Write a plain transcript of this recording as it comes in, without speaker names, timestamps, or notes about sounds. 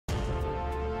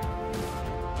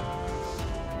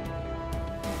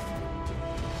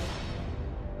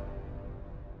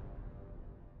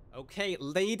Okay,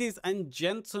 ladies and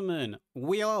gentlemen,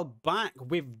 we are back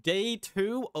with day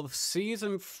 2 of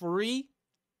season 3.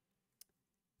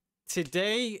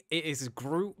 Today, it is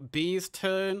Group B's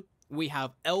turn. We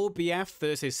have LBF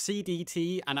versus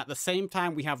CDT, and at the same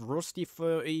time, we have Rusty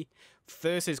 30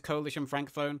 versus Coalition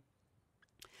Francophone.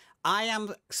 I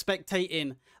am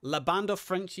spectating Band of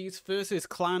Frenchies versus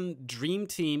Clan Dream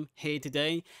Team here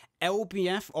today.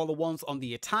 LBF are the ones on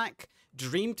the attack.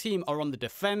 Dream Team are on the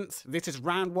defense. This is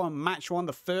round 1, match 1,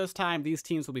 the first time these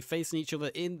teams will be facing each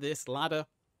other in this ladder.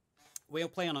 We are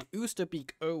playing on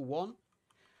Oosterbeek 01.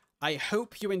 I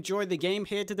hope you enjoy the game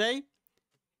here today.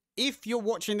 If you're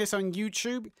watching this on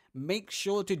YouTube, make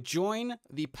sure to join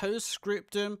the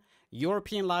Postscriptum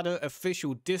European Ladder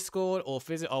official Discord or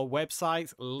visit our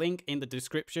website, link in the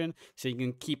description, so you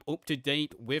can keep up to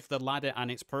date with the ladder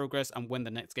and its progress and when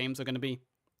the next games are going to be.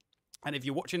 And if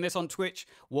you're watching this on Twitch,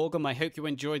 welcome. I hope you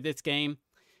enjoyed this game.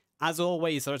 As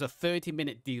always, there's a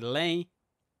 30-minute delay.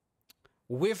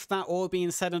 With that all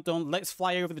being said and done, let's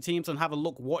fly over the teams and have a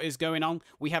look what is going on.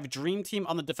 We have Dream Team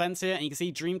on the defense here, and you can see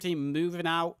Dream Team moving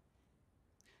out,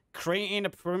 creating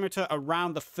a perimeter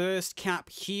around the first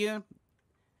cap here.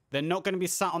 They're not going to be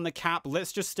sat on the cap.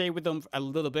 Let's just stay with them a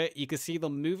little bit. You can see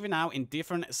them moving out in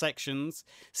different sections,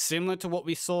 similar to what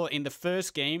we saw in the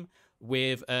first game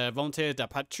with Volontaires de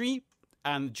Patrie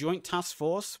and Joint Task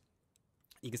Force.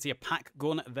 You can see a pack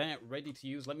gun there ready to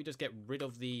use. Let me just get rid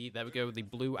of the, there we go, the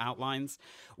blue outlines.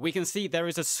 We can see there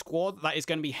is a squad that is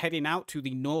going to be heading out to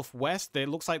the northwest. There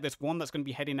looks like there's one that's going to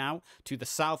be heading out to the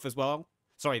south as well.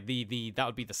 Sorry, that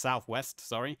would be the southwest,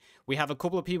 sorry. We have a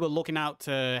couple of people looking out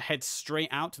to head straight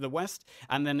out to the west.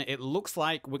 And then it looks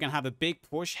like we're going to have a big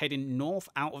push heading north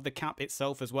out of the cap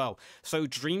itself as well. So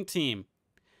Dream Team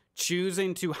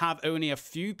choosing to have only a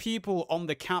few people on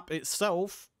the cap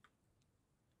itself,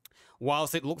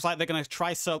 whilst it looks like they're going to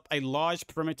try set up a large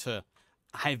perimeter.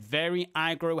 A very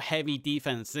aggro-heavy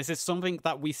defense. This is something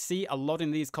that we see a lot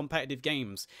in these competitive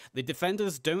games. The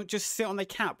defenders don't just sit on the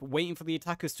cap waiting for the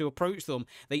attackers to approach them.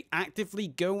 They actively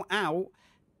go out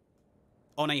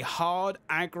on a hard,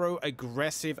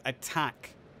 aggro-aggressive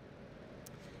attack.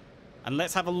 And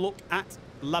let's have a look at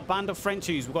Band of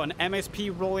Frenchies. We've got an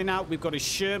MSP rolling out. We've got a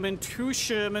Sherman, 2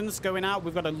 Shermans going out.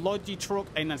 We've got a Lodgy truck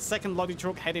and a second Lodgy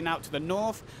truck heading out to the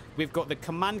north. We've got the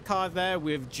command car there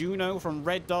with Juno from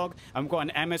Red Dog. And we've got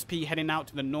an MSP heading out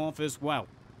to the north as well.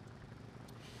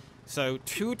 So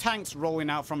 2 tanks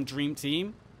rolling out from Dream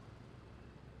Team.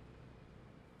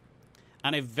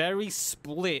 And a very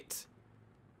split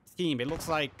team. It looks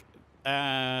like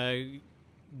Gum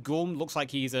looks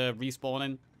like he's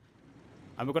respawning.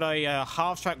 And we've got a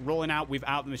half-track rolling out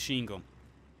without the machine gun.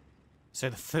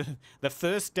 So the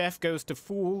first death goes to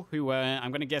Fool, who I'm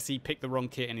going to guess he picked the wrong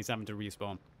kit and he's having to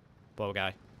respawn. Poor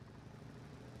guy.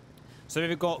 So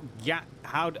we've got...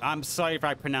 I'm sorry if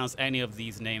I pronounce any of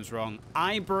these names wrong.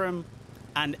 Ibram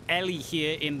and Ellie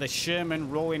here in the Sherman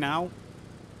rolling out.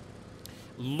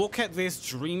 Look at this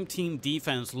Dream Team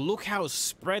defense. Look how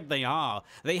spread they are.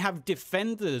 They have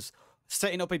defenders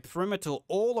setting up a perimeter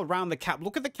all around the cap.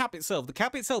 Look at the cap itself. The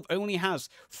cap itself only has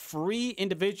 3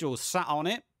 individuals sat on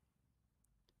it.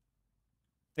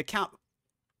 The cap,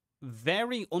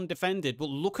 very undefended, but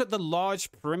look at the large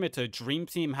perimeter Dream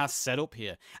Team has set up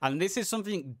here. And this is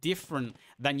something different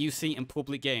than you see in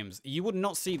public games. You would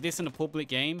not see this in a public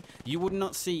game. You would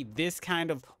not see this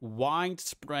kind of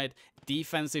widespread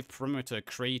defensive perimeter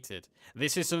created.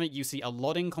 This is something you see a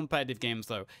lot in competitive games,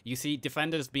 though. You see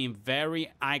defenders being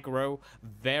very aggro,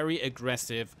 very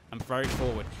aggressive, and very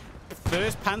forward.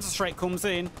 First Panzer Strike comes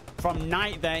in from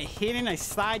Knight there, hitting a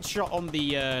side shot on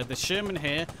the Sherman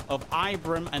here of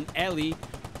Ibram and Ellie.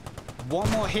 One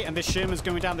more hit and the Sherman's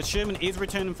going down. The Sherman is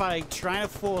returning fire, trying to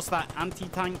force that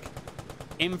anti-tank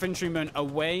infantryman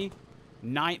away.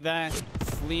 Knight there,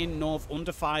 fleeing north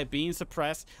under fire, being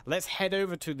suppressed. Let's head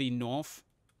over to the north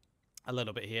a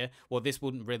little bit here. Well, this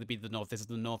wouldn't really be the north. This is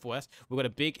the northwest. We've got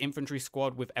a big infantry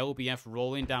squad with LBF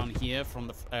rolling down here from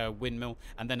the windmill.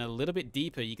 And then a little bit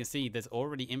deeper, you can see there's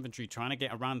already infantry trying to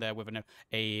get around there with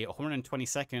a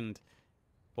 122nd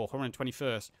or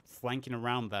 121st flanking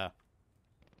around there.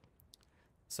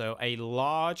 So a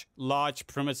large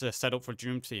perimeter set up for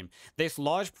Dream Team. This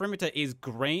large perimeter is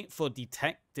great for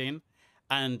detecting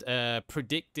and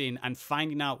predicting and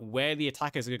finding out where the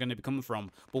attackers are going to be coming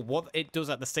from. But what it does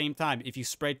at the same time, if you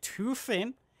spread too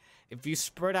thin, if you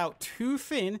spread out too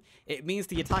thin, it means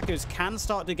the attackers can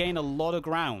start to gain a lot of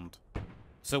ground.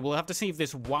 So we'll have to see if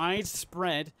this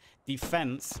widespread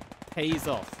defense pays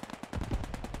off.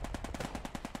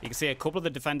 You can see a couple of the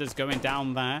defenders going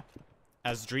down there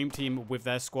as Dream Team with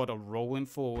their squad are rolling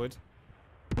forward.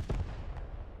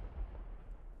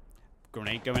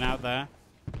 Grenade going out there.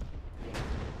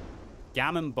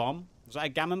 Gammon bomb. Was that a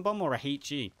gammon bomb or a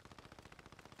HE?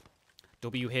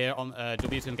 W here on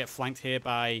W is going to get flanked here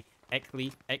by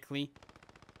Eckley. Eckley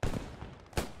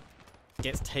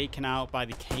gets taken out by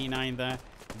the K9 there.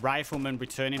 Rifleman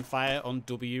returning fire on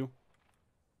W.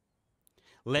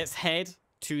 Let's head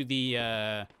to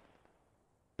the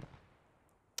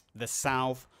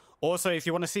south. Also, if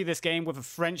you want to see this game with a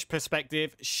French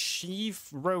perspective,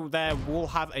 Chivro there will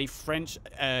have a French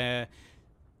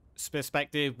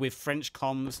perspective with French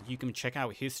comms. You can check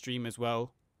out his stream as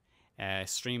well.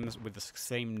 Streams with the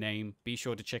same name. Be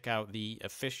sure to check out the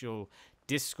official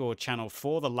Discord channel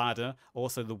for the ladder.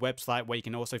 Also the website where you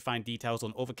can also find details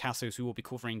on other casters who will be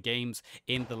covering games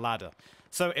in the ladder.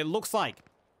 So it looks like,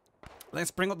 let's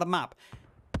bring up the map.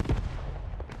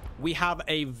 We have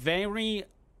a very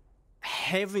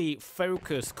heavy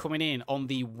focus coming in on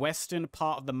the western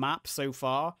part of the map so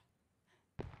far.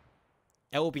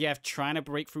 LBF trying to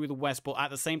break through the west, but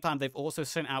at the same time, they've also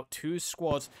sent out 2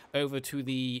 squads over to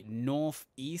the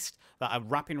northeast that are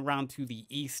wrapping around to the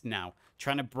east now,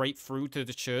 trying to break through to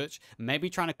the church, maybe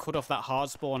trying to cut off that hard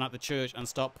spawn at the church and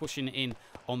start pushing in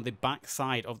on the back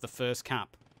side of the first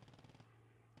cap.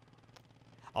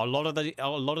 A lot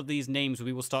of these names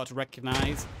we will start to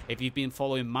recognize if you've been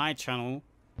following my channel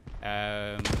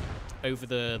over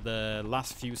the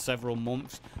last several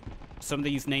months. Some of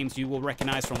these names you will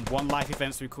recognize from One Life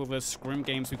events we cover, scrim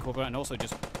games we cover, and also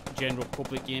just general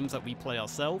public games that we play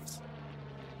ourselves.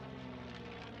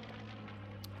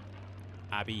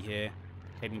 Abby here,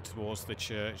 heading towards the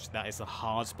church. That is a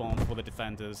hard spawn for the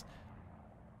defenders.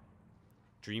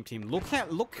 Dream Team, look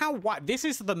how wide. This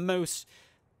is the most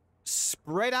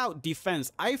spread out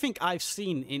defense I think I've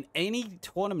seen in any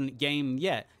tournament game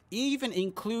yet. Even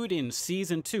including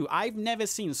Season 2, I've never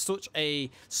seen such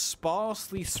a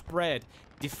sparsely spread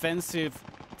defensive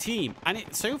team. And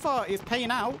so far, it's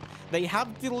paying out. They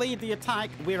have delayed the attack.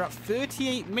 We're at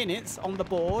 38 minutes on the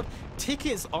board.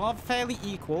 Tickets are fairly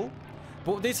equal.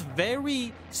 But this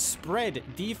very spread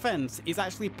defense is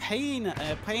actually paying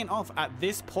off at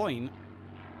this point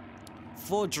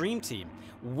for Dream Team.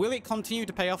 Will it continue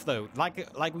to pay off, though?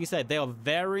 Like we said, they are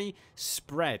very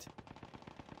spread.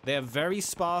 They're very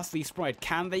sparsely spread.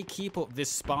 Can they keep up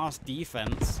this sparse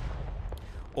defense?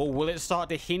 Or will it start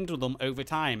to hinder them over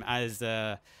time as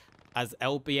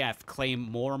LBF claim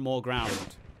more and more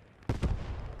ground?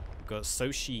 We've got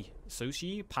Soshi,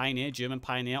 Pioneer, German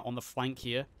Pioneer on the flank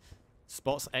here.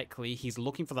 Spots Eckley. He's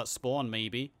looking for that spawn,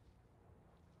 maybe.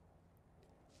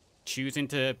 Choosing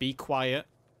to be quiet.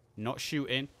 Not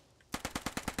shooting.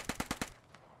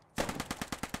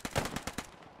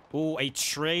 Oh, a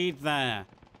trade there.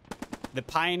 The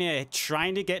Pioneer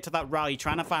trying to get to that rally,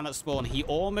 trying to find that spawn. He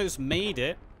almost made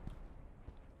it.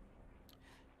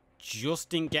 Just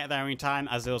didn't get there in time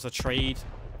as there was a trade.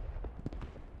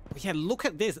 But yeah, look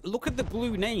at this. Look at the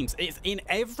blue names. It's in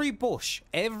every bush,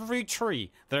 every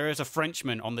tree, there is a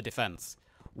Frenchman on the defense.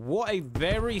 What a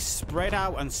very spread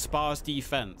out and sparse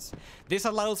defense. This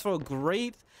allows for a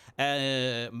great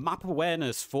map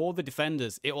awareness for the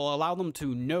defenders. It will allow them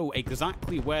to know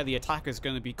exactly where the attacker is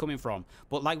going to be coming from.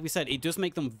 But like we said, it does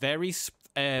make them very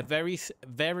thin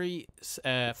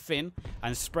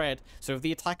and spread. So if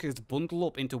the attackers bundle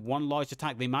up into one large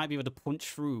attack, they might be able to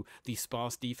punch through these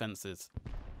sparse defenses.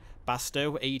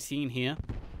 Basto 18 here.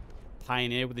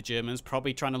 Pioneer with the Germans,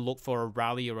 probably trying to look for a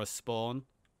rally or a spawn.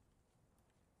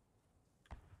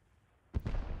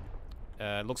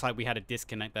 Looks like we had a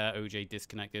disconnect there. OJ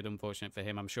disconnected. Unfortunate for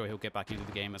him. I'm sure he'll get back into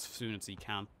the game as soon as he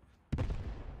can.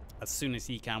 As soon as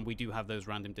he can. We do have those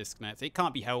random disconnects. It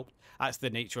can't be helped. That's the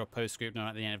nature of Postscript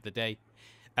at the end of the day.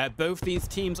 Both these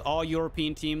teams are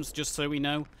European teams, just so we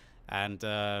know. And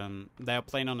they are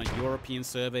playing on a European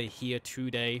server here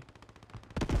today.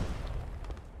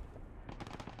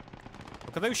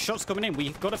 Look at those shots coming in.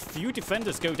 We've got a few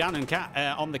defenders go down and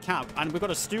on the cap. And we've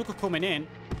got a Stuka coming in.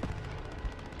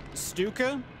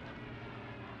 Stuka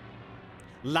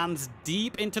lands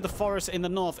deep into the forest in the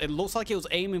north. It looks like it was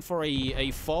aiming for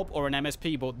a fob or an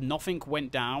MSP, but nothing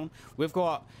went down. We've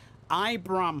got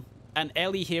Ibram and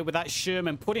Ellie here with that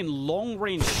Sherman putting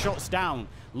long-range shots down.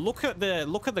 Look at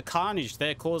the carnage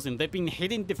they're causing. They've been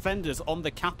hitting defenders on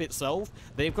the cap itself.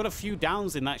 They've got a few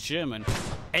downs in that Sherman.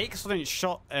 Excellent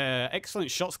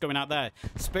shots going out there,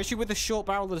 especially with the short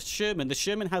barrel of the Sherman. The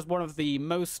Sherman has one of the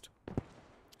most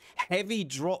heavy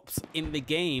drops in the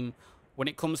game when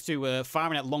it comes to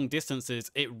firing at long distances.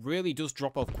 It really does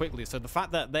drop off quickly. So the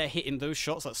fact that they're hitting those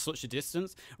shots at such a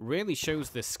distance really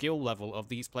shows the skill level of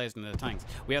these players in the tanks.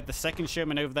 We have the second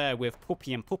Sherman over there with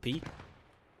Puppy and Puppy.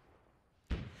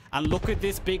 And look at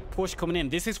this big push coming in.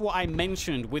 This is what I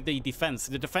mentioned with the defense.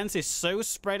 The defense is so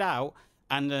spread out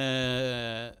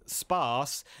and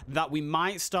sparse that we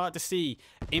might start to see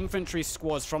infantry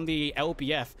squads from the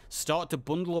LBF start to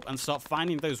bundle up and start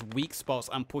finding those weak spots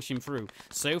and pushing through.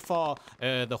 So far,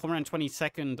 the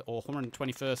 122nd or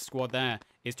 121st squad there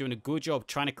is doing a good job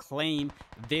trying to claim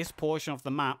this portion of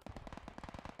the map.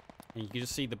 And you can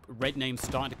just see the red names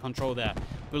starting to control there.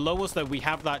 Below us, though, we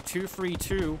have that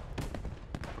 232.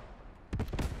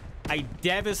 A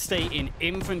devastating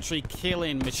infantry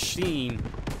killing machine.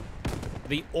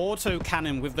 The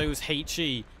autocannon with those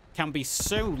HE can be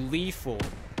so lethal.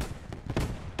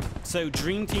 So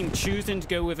Dream Team choosing to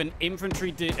go with an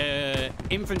infantry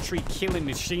killing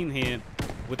machine here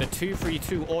with a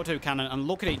 232 autocannon, and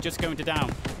look at it just going to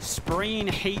down, spraying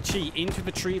HE into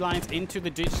the tree lines, into the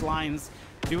ditch lines,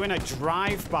 doing a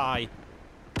drive-by,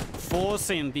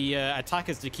 forcing the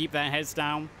attackers to keep their heads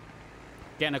down,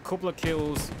 getting a couple of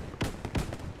kills.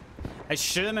 A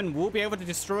Sherman will be able to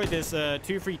destroy this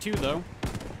 232 though.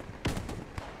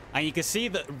 And you can see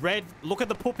that red, look at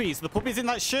the puppies. The puppies in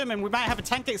that Sherman. We might have a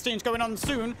tank exchange going on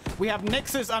soon. We have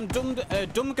Nexus and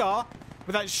Dumgar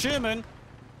with that Sherman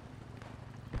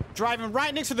driving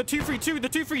right next to the 232. The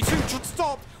 232 just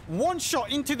stopped. One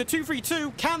shot into the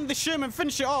 232. Can the Sherman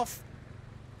finish it off?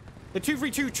 The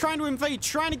 232 trying to invade,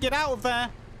 trying to get out of there.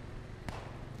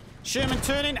 Sherman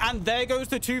turning, and there goes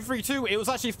the 232. It was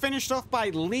actually finished off by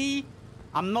Lee.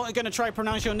 I'm not going to try to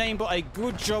pronounce your name, but a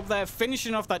good job there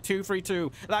finishing off that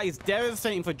 232. That is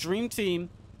devastating for Dream Team.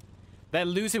 They're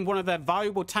losing one of their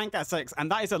valuable tank assets, and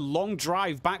that is a long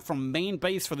drive back from main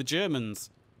base for the Germans.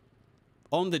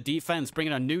 On the defense,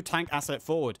 bringing a new tank asset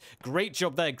forward. Great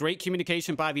job there. Great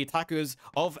communication by the attackers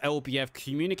of LBF,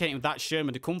 communicating with that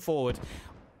Sherman to come forward.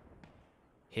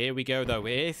 Here we go, though.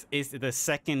 This is the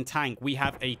second tank. We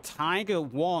have a Tiger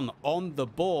 1 on the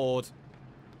board.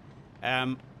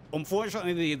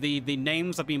 Unfortunately, the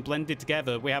names have been blended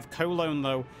together. We have Cologne,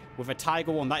 though, with a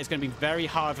Tiger 1. That is going to be very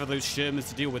hard for those Shermans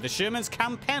to deal with. The Shermans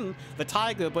can pen the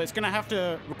Tiger, but it's going to have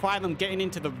to require them getting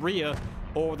into the rear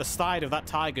or the side of that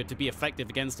Tiger to be effective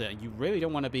against it. And you really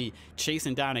don't want to be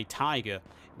chasing down a Tiger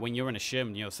when you're in a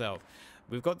Sherman yourself.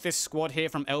 We've got this squad here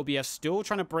from LBS still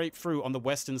trying to break through on the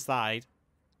western side.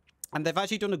 And they've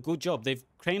actually done a good job. They've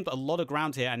claimed a lot of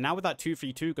ground here. And now with that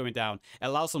 232 going down, it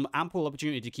allows them ample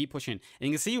opportunity to keep pushing. And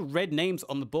you can see red names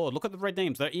on the board. Look at the red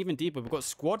names. They're even deeper. We've got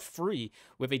squad 3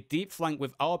 with a deep flank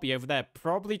with RB over there.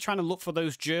 Probably trying to look for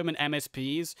those German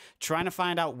MSPs. Trying to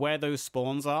find out where those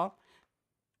spawns are.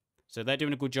 So they're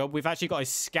doing a good job. We've actually got a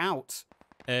scout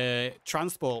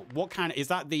transport. What kind of, is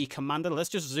that the commander? Let's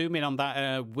just zoom in on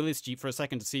that Willis Jeep for a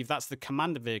second to see if that's the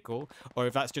commander vehicle or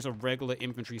if that's just a regular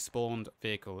infantry spawned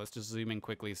vehicle. Let's just zoom in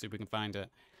quickly see if we can find it.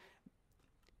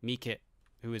 Meekit,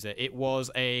 who is it? It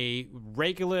was a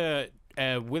regular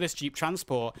Willis Jeep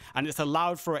transport, and it's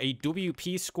allowed for a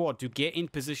WP squad to get in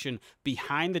position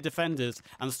behind the defenders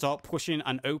and start pushing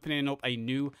and opening up a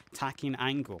new attacking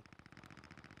angle.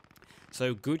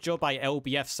 So good job by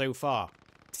LBF so far.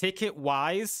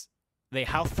 Ticket-wise, they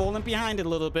have fallen behind a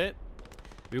little bit.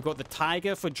 We've got the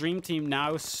Tiger for Dream Team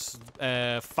now,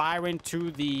 firing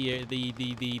to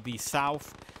the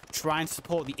south, trying to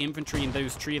support the infantry in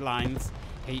those tree lines.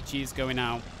 HE is going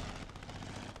out.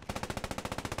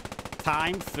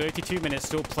 Time, 32 minutes,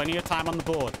 still plenty of time on the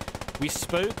board. We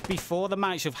spoke before the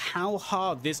match of how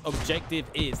hard this objective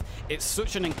is. It's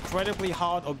such an incredibly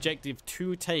hard objective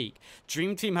to take.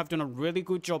 Dream Team have done a really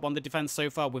good job on the defense so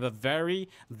far with a very,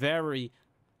 very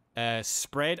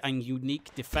spread and unique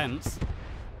defense.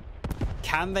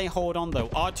 Can they hold on, though?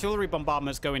 Artillery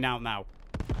bombardment's going out now.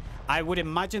 I would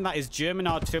imagine that is German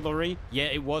artillery. Yeah,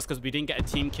 it was, because we didn't get a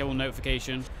team kill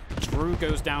notification. Drew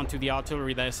goes down to the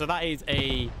artillery there. So that is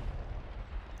a...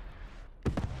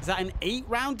 Is that an 8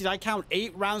 round? Did I count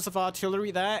 8 rounds of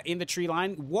artillery there in the tree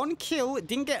line? 1 kill. It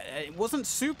didn't get... It wasn't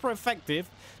super effective.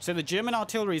 So the German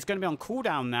artillery is going to be on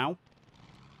cooldown now.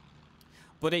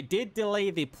 But it did delay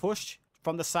the push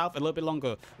from the south a little bit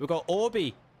longer. We've got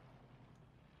Orbi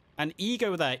and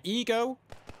Ego there. Ego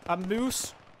and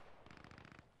Moose.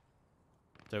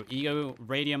 So Ego,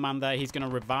 Radio Man there, he's going to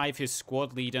revive his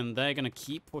squad lead, and they're going to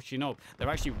keep pushing up. They're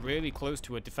actually really close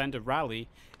to a defender rally.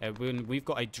 When we've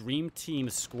got a Dream Team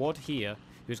squad here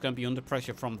who's going to be under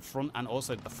pressure from the front and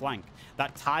also the flank.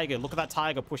 That Tiger, look at that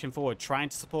Tiger pushing forward, trying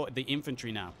to support the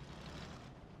infantry now.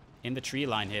 In the tree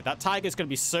line here. That Tiger is going to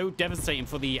be so devastating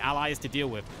for the Allies to deal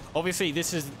with. Obviously,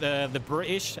 this is the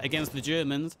British against the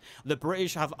Germans. The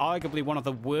British have arguably one of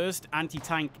the worst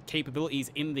anti-tank capabilities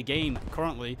in the game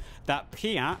currently. That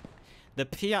Piat,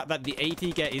 that the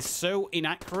AT get is so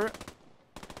inaccurate.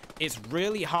 It's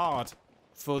really hard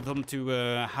for them to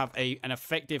have an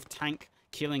effective tank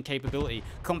killing capability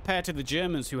compared to the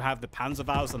Germans, who have the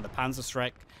Panzerfaust and the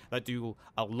Panzerschreck that do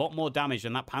a lot more damage,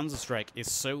 and that Panzerschreck is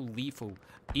so lethal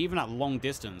even at long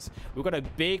distance. We've got a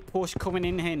big push coming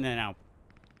in here now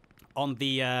on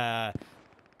the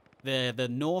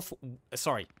north,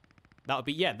 sorry, that would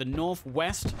be, yeah, the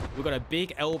northwest. We've got a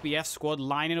big LBF squad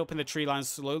lining up in the tree line,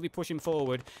 slowly pushing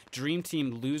forward. Dream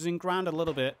Team losing ground a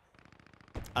little bit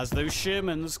as those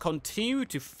Shermans continue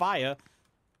to fire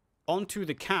onto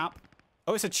the cap.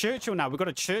 Oh, it's a Churchill now. We've got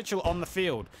a Churchill on the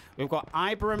field. We've got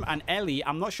Ibram and Ellie.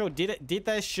 I'm not sure, did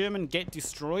their Sherman get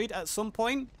destroyed at some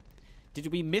point?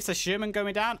 Did we miss a Sherman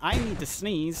going down? I need to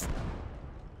sneeze.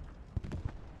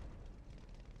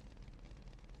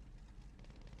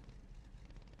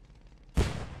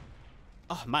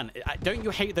 Oh, man. Don't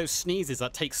you hate those sneezes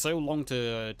that take so long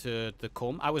to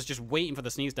come? I was just waiting for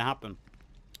the sneeze to happen.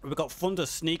 We've got Thunder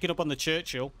sneaking up on the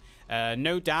Churchill.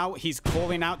 No doubt he's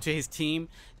calling out to his team,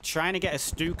 trying to get a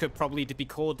Stuka probably to be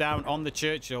called down on the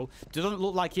Churchill. Doesn't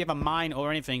look like he have a mine or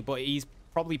anything, but he's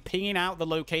probably pinging out the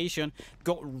location,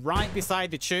 got right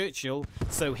beside the Churchill,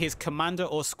 so his commander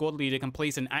or squad leader can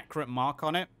place an accurate mark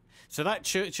on it. So that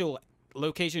Churchill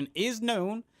location is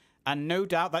known, and no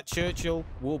doubt that Churchill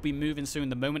will be moving soon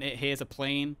the moment it hears a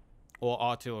plane or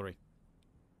artillery.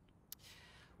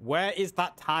 Where is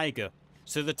that Tiger?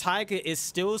 So the Tiger is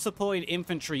still supporting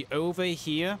infantry over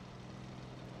here.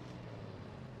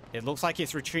 It looks like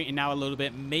it's retreating now a little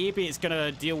bit. Maybe it's going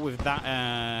to deal with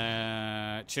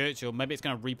that Churchill. Maybe it's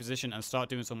going to reposition and start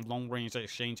doing some long-range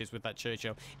exchanges with that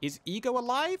Churchill. Is Ego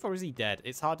alive or is he dead?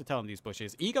 It's hard to tell in these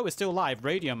bushes. Ego is still alive.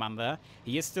 Radio Man there.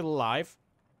 He is still alive.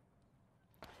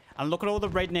 And look at all the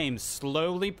red names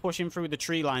slowly pushing through the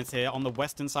tree lines here on the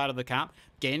western side of the cap.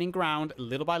 Gaining ground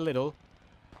little by little.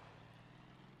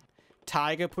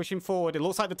 Tiger pushing forward. It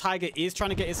looks like the Tiger is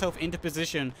trying to get himself into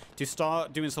position to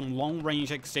start doing some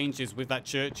long-range exchanges with that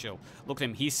Churchill. Look at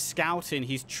him. He's scouting.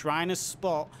 He's trying to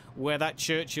spot where that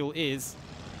Churchill is.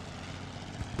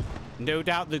 No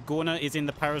doubt the gunner is in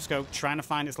the periscope trying to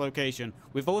find its location.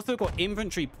 We've also got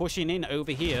infantry pushing in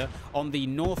over here on the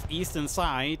northeastern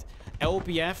side.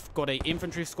 LBF got an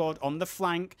infantry squad on the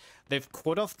flank. They've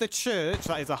cut off the church.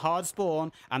 That is a hard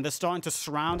spawn. And they're starting to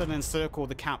surround and encircle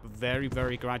the cap very,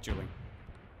 very gradually.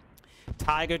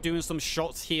 Tiger doing some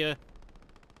shots here.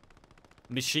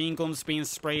 Machine guns being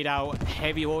sprayed out.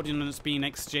 Heavy ordnance being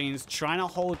exchanged. Trying to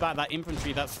hold back that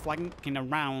infantry that's flanking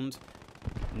around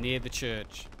near the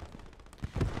church.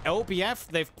 LBF,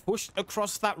 they've pushed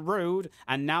across that road,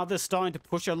 and now they're starting to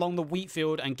push along the wheat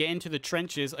field and get into the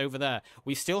trenches over there.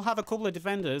 We still have a couple of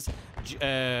defenders.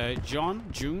 Louis?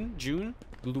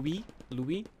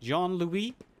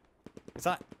 Is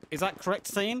that correct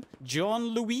saying? John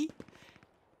Louis?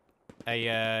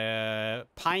 A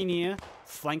Pioneer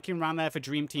flanking around there for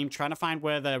Dream Team, trying to find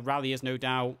where the rally is, no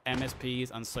doubt. MSPs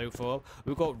and so forth.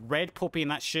 We've got Red Puppy and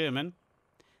that Sherman.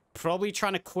 Probably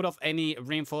trying to cut off any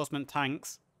reinforcement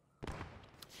tanks.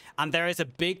 And there is a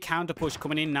big counter push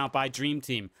coming in now by Dream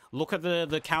Team. Look at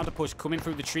the counter push coming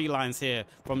through the tree lines here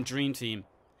from Dream Team.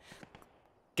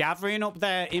 Gathering up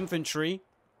their infantry.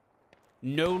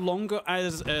 No longer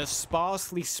as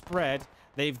sparsely spread.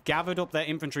 They've gathered up their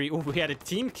infantry. Oh, we had a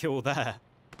team kill there.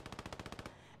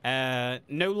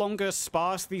 No longer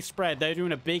sparsely spread. They're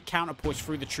doing a big counter push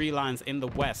through the tree lines in the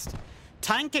west.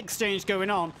 Tank exchange going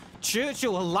on.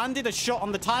 Churchill landed a shot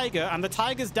on the Tiger, and the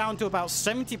Tiger's down to about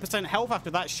 70% health after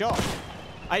that shot.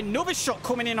 Another shot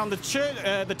coming in on the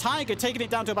Tiger, taking it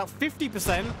down to about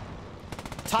 50%.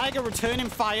 Tiger returning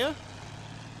fire.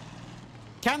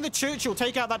 Can the Churchill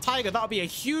take out that Tiger? That'll be a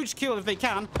huge kill if they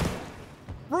can.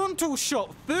 Frontal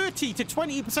shot, 30 to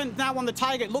 20% now on the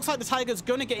Tiger. It looks like the Tiger's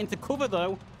going to get into cover,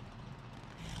 though.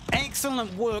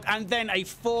 Excellent work, and then a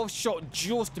fourth shot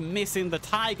just missing the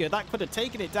Tiger. That could have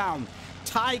taken it down.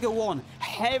 Tiger 1,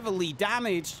 heavily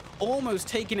damaged, almost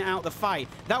taking it out the fight.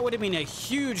 That would have been a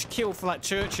huge kill for that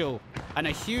Churchill, and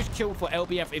a huge kill for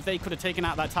LBF if they could have taken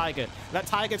out that Tiger. That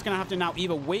Tiger's going to have to now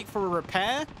either wait for a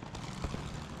repair.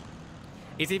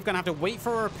 It's either going to have to wait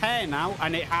for a repair now,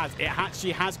 and it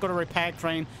actually has got a repair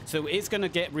crane, so it's going to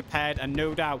get repaired and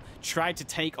no doubt try to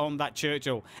take on that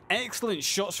Churchill. Excellent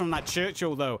shots from that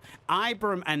Churchill, though.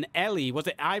 Ibram and Ellie. Was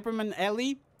it Ibram and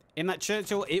Ellie in that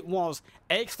Churchill? It was.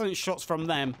 Excellent shots from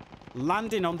them,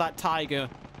 landing on that Tiger.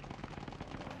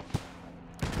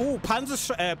 Oh,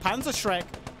 Panzerschreck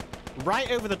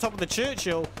right over the top of the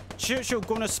Churchill. Churchill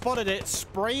gunner spotted it,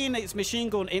 spraying its machine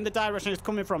gun in the direction it's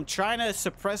coming from, trying to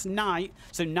suppress Knight,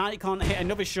 so Knight can't hit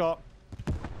another shot.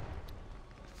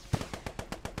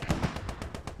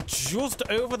 Just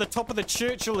over the top of the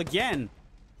Churchill again.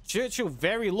 Churchill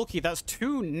very lucky. That's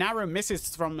 2 narrow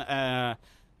misses from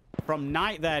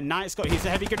Knight there. Knight's got his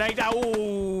heavy grenade.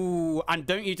 Oh, and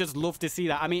don't you just love to see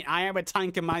that? I mean, I am a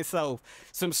tanker myself.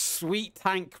 Some sweet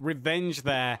tank revenge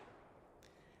there.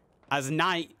 As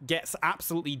Knight gets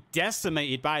absolutely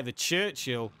decimated by the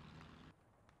Churchill.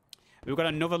 We've got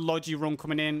another Logi run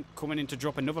coming in to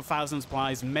drop another 1,000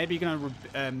 supplies. Maybe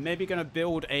gonna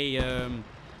build a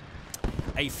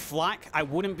flak. I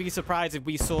wouldn't be surprised if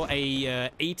we saw a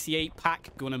 88 pack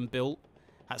gun built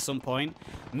at some point.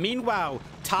 Meanwhile,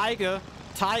 Tiger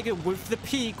with the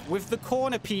peak, with the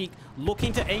corner peak,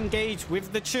 looking to engage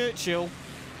with the Churchill.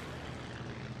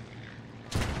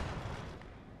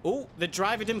 Oh, the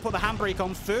driver didn't put the handbrake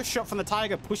on. First shot from the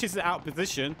Tiger pushes it out of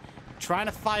position, trying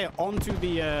to fire onto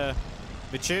the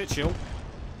Churchill.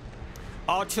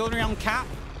 Artillery on cap.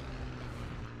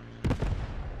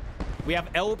 We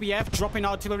have LBF dropping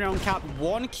artillery on cap.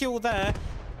 1 kill there.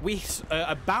 We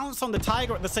a bounce on the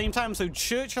Tiger at the same time. So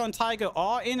Churchill and Tiger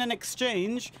are in an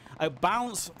exchange. A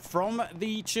bounce from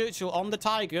the Churchill on the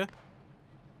Tiger.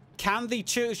 Can the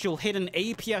Churchill hit an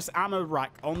APS ammo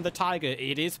rack on the Tiger?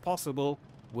 It is possible.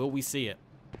 Will we see it?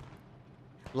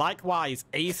 Likewise,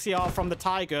 ACR from the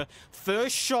Tiger.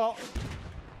 First shot.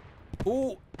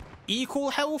 Ooh, equal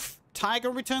health.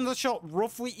 Tiger returns the shot.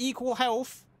 Roughly equal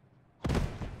health.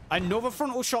 Another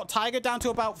frontal shot. Tiger down to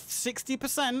about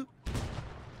 60%.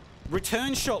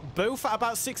 Return shot. Both at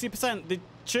about 60%. The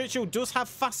Churchill does have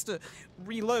faster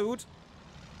reload.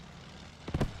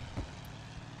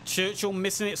 Churchill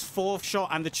missing its 4th shot,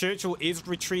 and the Churchill is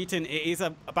retreating. It is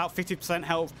about 50%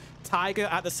 health. Tiger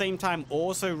at the same time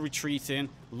also retreating,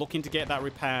 looking to get that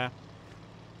repair.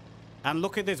 And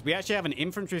look at this. We actually have an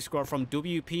infantry squad from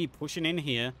WP pushing in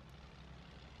here.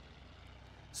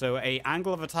 So a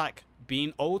angle of attack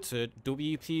being altered.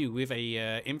 WP with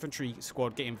a infantry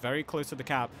squad getting very close to the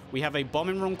cap. We have a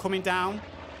bombing run coming down.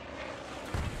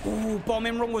 Ooh,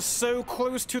 bombing run was so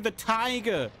close to the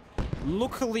Tiger.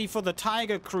 Luckily for the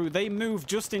Tiger crew, they moved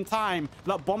just in time.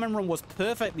 That bombing run was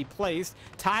perfectly placed.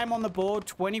 Time on the board,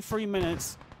 23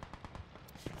 minutes.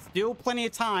 Still plenty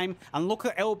of time. And look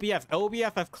at LBF.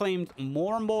 LBF have claimed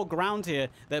more and more ground here.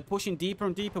 They're pushing deeper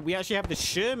and deeper. We actually have the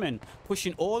Sherman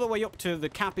pushing all the way up to the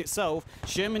cap itself.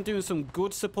 Sherman doing some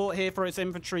good support here for its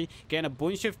infantry, getting a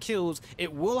bunch of kills.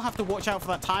 It will have to watch out for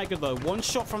that Tiger, though. 1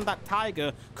 shot from that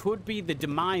Tiger could be the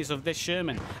demise of this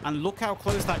Sherman. And look how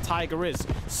close that Tiger is.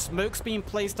 Smoke's being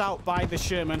placed out by the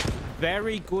Sherman.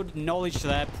 Very good knowledge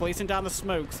there, placing down the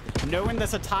smokes, knowing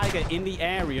there's a Tiger in the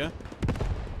area.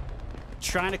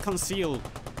 Trying to conceal.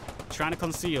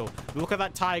 Look at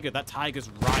that Tiger. That Tiger's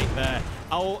right there.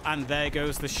 Oh, and there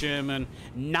goes the Sherman.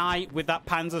 Knight with that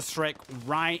Panzerschreck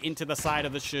right into the side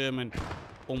of the Sherman.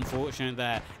 Unfortunate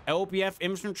there. LBF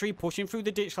infantry pushing through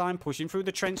the ditch line, pushing through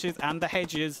the trenches and the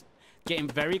hedges. Getting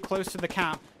very close to the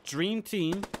cap. Dream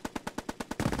Team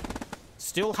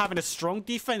still having a strong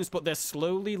defense, but they're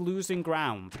slowly losing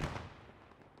ground.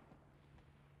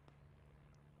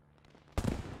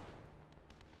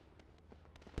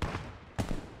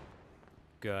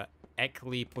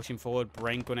 Eckley pushing forward.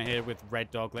 Brain Gunner here with Red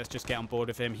Dog. Let's just get on board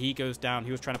with him. He goes down. He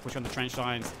was trying to push on the trench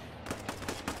lines.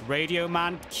 Radio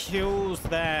Man kills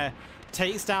there.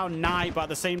 Takes down Knight, but at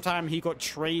the same time, he got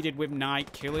traded with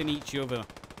Knight, killing each other.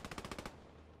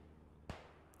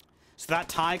 So that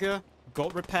Tiger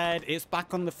got repaired. It's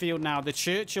back on the field now. The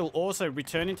Churchill also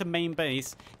returning to main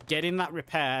base, getting that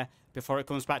repair before it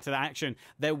comes back to the action.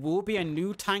 There will be a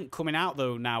new tank coming out,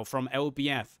 though, now from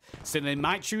LBF. So they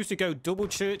might choose to go double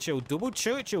Churchill. Double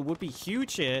Churchill would be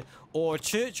huge here. Or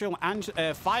Churchill and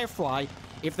Firefly.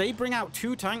 If they bring out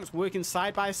 2 tanks working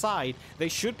side by side, they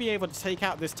should be able to take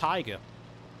out this Tiger.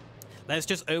 Let's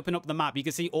just open up the map. You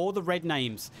can see all the red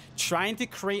names trying to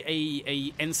create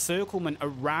a encirclement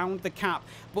around the cap.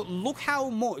 But look how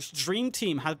much Dream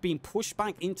Team has been pushed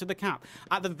back into the cap.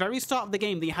 At the very start of the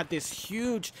game, they had this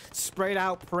huge spread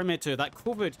out perimeter that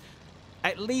covered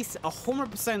at least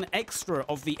 100% extra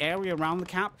of the area around the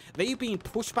cap. They've been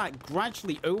pushed back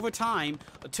gradually over time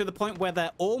to the point where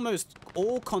they're almost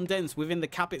all condensed within the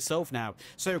cap itself now.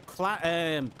 So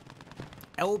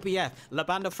LBF,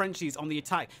 Band of Frenchies on the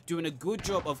attack, doing a good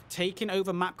job of taking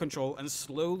over map control and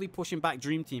slowly pushing back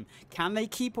Dream Team. Can they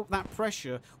keep up that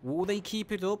pressure? Will they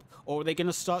keep it up? Or are they going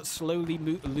to start slowly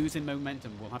losing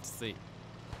momentum? We'll have to see.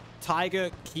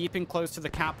 Tiger keeping close to the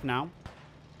cap now.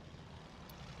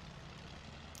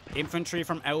 Infantry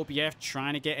from LBF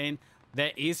trying to get in.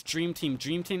 There is Dream Team.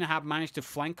 Dream Team have managed to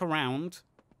flank around.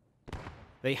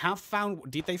 They have found...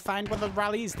 Did they find one of the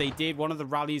rallies? They did. One of the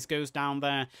rallies goes down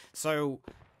there. So,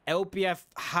 LBF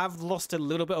have lost a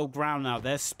little bit of ground now.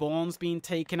 Their spawn's been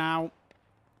taken out.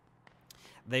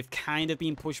 They've kind of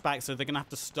been pushed back, so they're going to have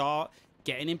to start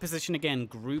getting in position again,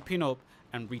 grouping up,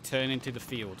 and returning to the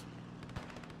field.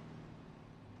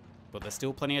 But there's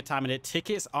still plenty of time in it.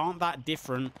 Tickets aren't that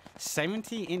different.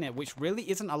 70 in it, which really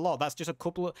isn't a lot. That's just a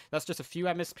few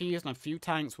MSPs and a few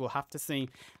tanks. We'll have to see.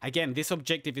 Again, this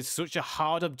objective is such a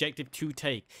hard objective to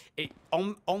take.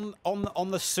 On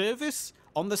the surface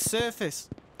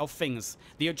of things,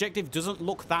 the objective doesn't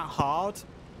look that hard.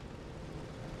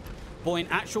 But in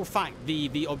actual fact,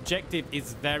 the objective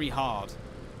is very hard.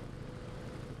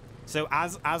 So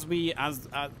as we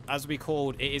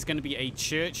called, it is going to be a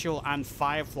Churchill and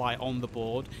Firefly on the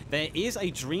board. There is a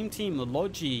Dream Team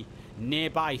Logi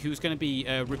nearby who's going to be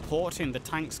reporting the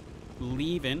tanks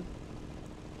leaving.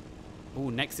 Oh,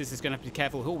 Nexus is going to have to be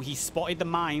careful. Oh, he spotted the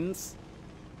mines.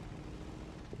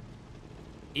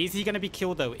 Is he going to be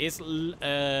killed though? Is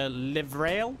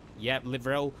Livrel? Yep,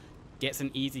 Livrel gets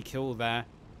an easy kill there.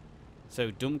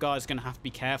 So Dumgar is going to have to be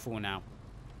careful now.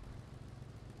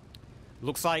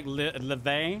 Looks like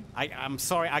Levay. I'm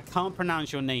sorry, I can't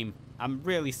pronounce your name. I'm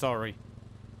really sorry.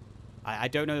 I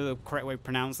don't know the correct way to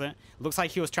pronounce it. Looks like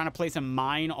he was trying to place a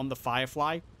mine on the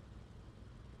Firefly.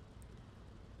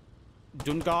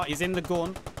 Dungar is in the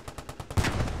gun.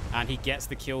 And he gets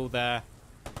the kill there.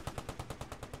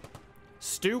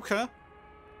 Stuka.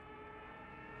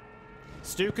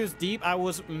 Stuka's deep. I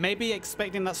was maybe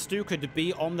expecting that Stuka to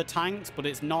be on the tanks, but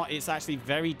it's not. It's actually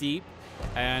very deep.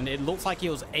 And it looks like he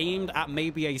was aimed at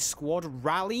maybe a squad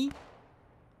rally.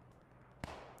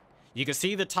 You can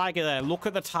see the Tiger there. Look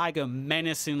at the Tiger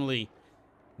menacingly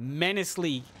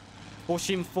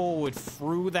pushing forward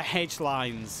through the hedge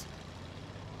lines.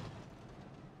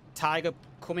 Tiger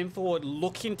coming forward,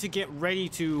 looking to get ready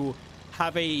to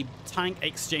have a tank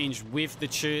exchange with the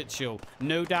Churchill.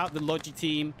 No doubt the Logi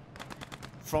team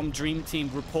from Dream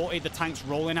Team reported the tanks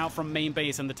rolling out from main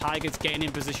base, and the Tiger's getting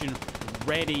in position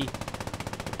ready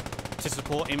to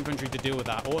support infantry to deal with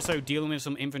that. Also dealing with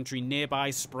some infantry nearby,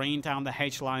 spraying down the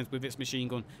hedge lines with its machine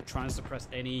gun, trying to suppress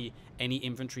any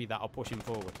infantry that are pushing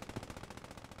forward.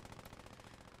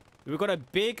 We've got a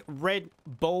big red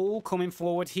bowl coming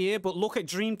forward here, but look at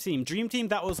Dream Team. Dream Team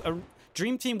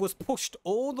was pushed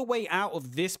all the way out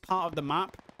of this part of the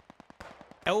map.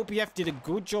 LBF did a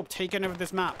good job taking over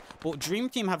this map, but Dream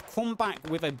Team have come back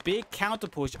with a big counter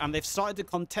push, and they've started to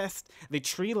contest the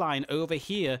tree line over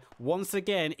here once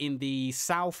again in the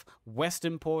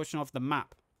southwestern portion of the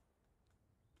map.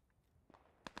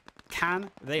 Can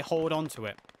they hold on to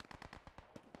it?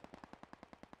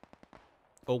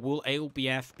 Or will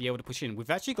LBF be able to push in? We've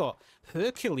actually got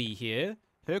Hercule here.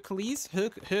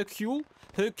 Hercule.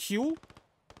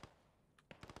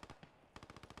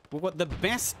 We've got the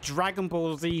best Dragon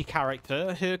Ball Z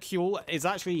character. Hercule is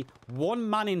actually one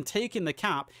man in taking the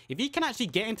cap. If he can actually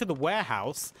get into the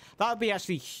warehouse, that would be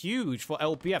actually huge for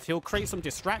LBF. He'll create some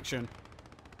distraction.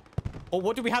 Or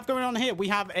what do we have going on here? We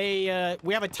have a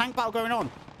tank battle going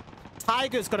on.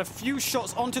 Tiger's got a few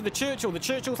shots onto the Churchill. The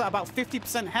Churchill's at about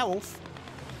 50% health.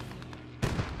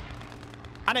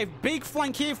 And a big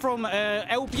flank here from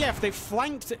LBF. They've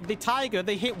flanked the Tiger.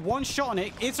 They hit one shot on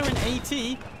it. Is there an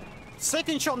AT?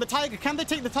 Second shot on the Tiger. Can they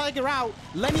take the Tiger out?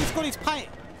 Lenny's got his pipe.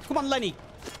 Come on, Lenny.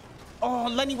 Oh,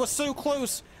 Lenny was so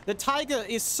close. The Tiger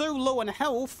is so low on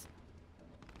health.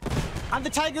 And the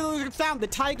Tiger goes down. The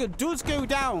Tiger does go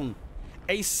down.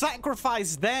 A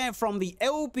sacrifice there from the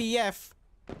LBF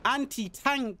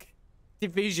anti-tank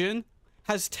division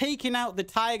has taken out the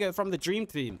Tiger from the Dream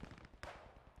Team.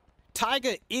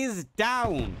 Tiger is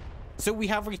down. So we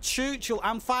have a Churchill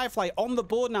and Firefly on the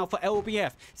board now for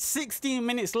LBF. 16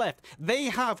 minutes left. They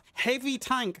have heavy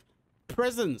tank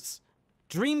presence.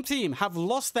 Dream Team have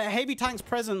lost their heavy tanks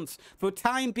presence for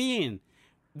time being.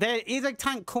 There is a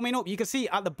tank coming up. You can see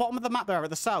at the bottom of the map there at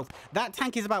the south. That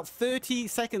tank is about 30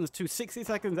 seconds to 60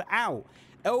 seconds out.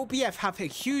 LBF have a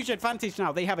huge advantage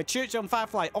now. They have a Churchill and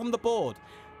Firefly on the board.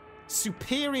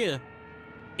 Superior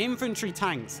infantry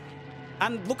tanks.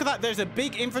 And look at that, there's a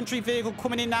big infantry vehicle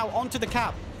coming in now onto the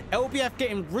cap. LBF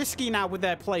getting risky now with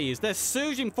their plays. They're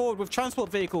surging forward with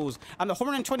transport vehicles. And the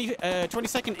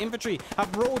 22nd Infantry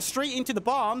have rolled straight into the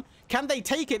barn. Can they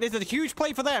take it? There's a huge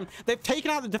play for them. They've taken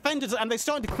out the defenders and they're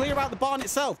starting to clear out the barn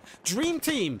itself. Dream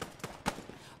Team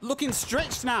looking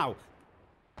stretched now.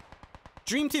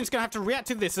 Dream Team's going to have to react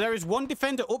to this. There is one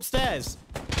defender upstairs.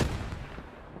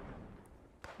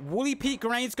 Woolly Pete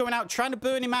grenades going out, trying to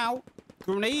burn him out.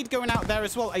 Grenade going out there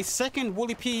as well. A second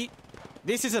Woolly Pete.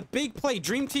 This is a big play.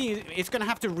 Dream Team is going to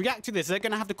have to react to this. They're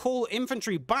going to have to call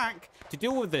infantry back to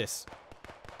deal with this.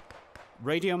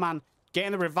 Radio Man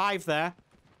getting the revive there.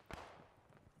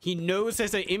 He knows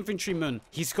there's an infantryman.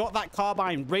 He's got that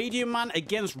carbine. Radio man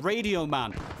against radio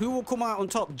man. Who will come out on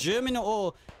top? German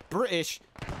or British?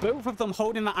 Both of them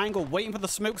holding that angle, waiting for the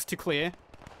smokes to clear.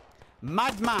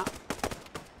 Mad Matt.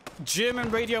 German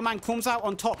radio man comes out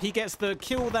on top. He gets the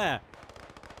kill there.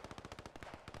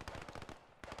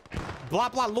 Blah,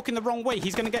 blah, looking the wrong way.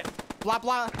 He's going to get blah,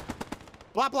 blah,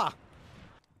 blah, blah.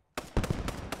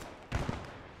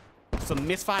 Some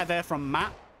misfire there from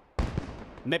Matt.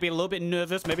 Maybe a little bit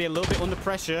nervous, maybe a little bit under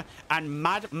pressure. And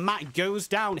Mad Matt goes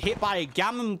down, hit by a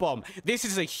gammon bomb. This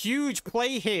is a huge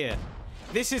play here.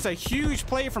 This is a huge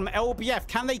play from LBF.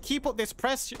 Can they keep up this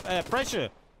pressure?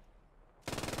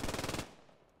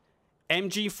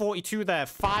 MG42 there,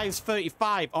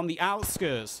 535 on the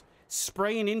outskirts.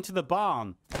 Spraying into the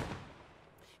barn.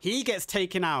 He gets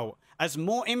taken out as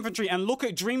more infantry. And look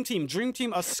at Dream Team. Dream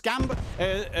Team are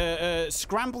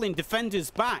scrambling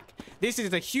defenders back. This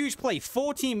is a huge play.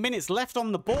 14 minutes left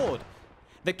on the board.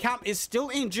 The camp is still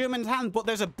in German hands, but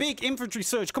there's a big infantry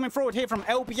surge coming forward here from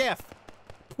LBF.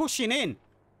 Pushing in.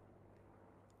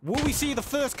 Will we see the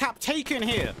first cap taken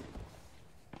here?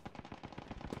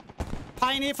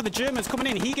 Pioneer for the Germans coming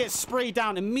in. He gets sprayed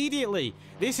down immediately.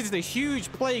 This is the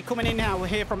huge play coming in now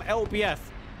here from LBF.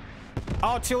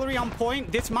 Artillery on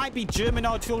point. This might be German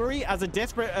artillery as a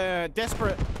desperate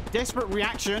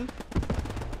reaction.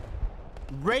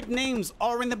 Red names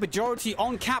are in the majority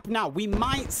on cap now. We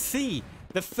might see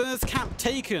the first cap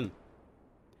taken.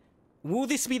 Will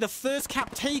this be the first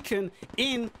cap taken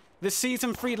in the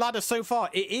Season 3 ladder so far?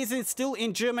 It is still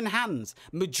in German hands.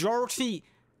 Majority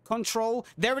control.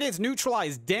 There it is,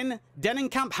 neutralized.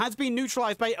 Dennenkamp has been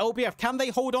neutralized by LBF. Can they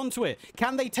hold on to it?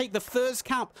 Can they take the first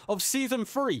cap of Season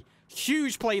 3?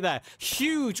 Huge play there.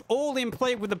 Huge all-in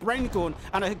play with the Bren gun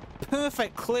and a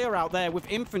perfect clear out there with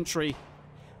infantry.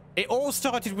 It all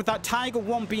started with that Tiger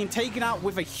 1 being taken out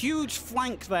with a huge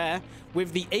flank there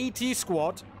with the AT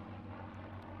squad.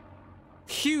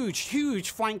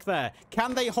 Huge flank there.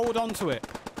 Can they hold on to it?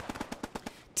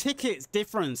 Tickets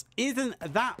difference isn't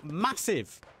that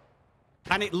massive.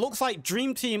 And it looks like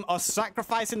Dream Team are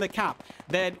sacrificing the cap.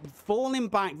 They're falling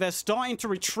back. They're starting to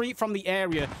retreat from the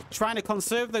area, trying to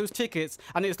conserve those tickets.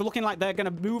 And it's looking like they're going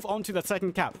to move on to the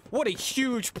second cap. What a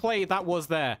huge play that was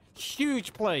there.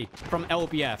 Huge play from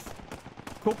LBF.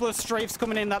 Couple of strafes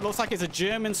coming in. That looks like it's a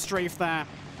German strafe there.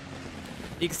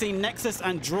 You can see Nexus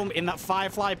and Drum in that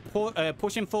Firefly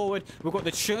pushing forward. We've got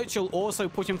the Churchill also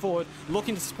pushing forward,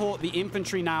 looking to support the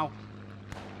infantry now.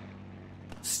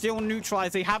 Still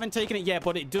neutralized. They haven't taken it yet,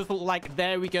 but it does look like,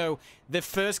 there we go. The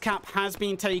first cap has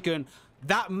been taken.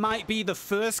 That might be the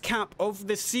first cap of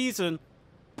the season.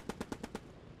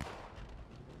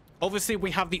 Obviously,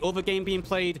 we have the other game being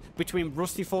played between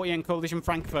Rusty 40 and Coalition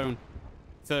Francophone.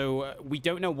 So we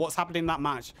don't know what's happened in that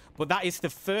match. But that is the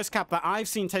first cap that I've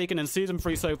seen taken in Season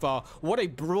 3 so far. What a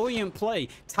brilliant play.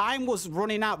 Time was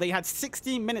running out. They had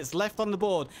 16 minutes left on the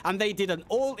board. And they did an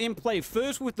all-in play.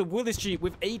 First with the Willis Jeep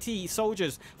with 80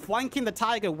 soldiers flanking the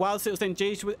Tiger whilst it was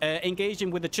engaging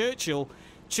with the Churchill.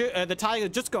 The Tiger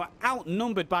just got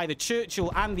outnumbered by the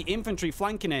Churchill and the infantry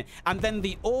flanking it. And then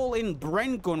the all-in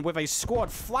Bren gun with a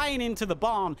squad flying into the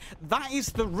barn. That is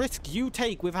the risk you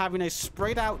take with having a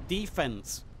spread-out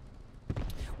defense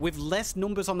with less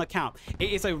numbers on the cap.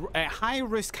 It is a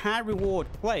high-risk,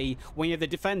 high-reward play when you're the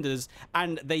defenders,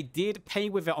 and they did pay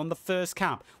with it on the first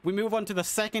cap. We move on to the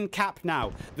second cap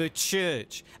now. The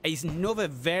Church is another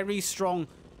very strong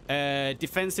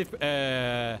defensive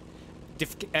cap.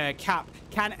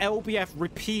 Can LBF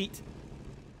repeat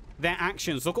their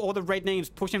actions? Look at all the red names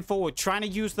pushing forward, trying to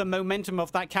use the momentum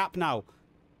of that cap now.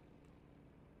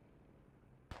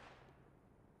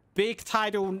 Big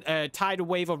tidal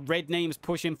wave of red names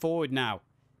pushing forward now.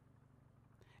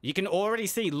 You can already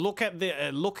see. Look at the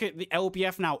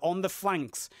LBF now on the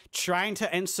flanks, trying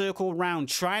to encircle round,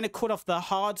 trying to cut off the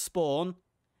hard spawn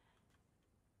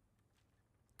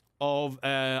of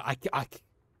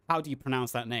how do you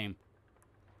pronounce that name?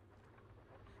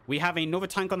 We have another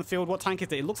tank on the field. What tank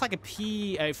is it? It looks like a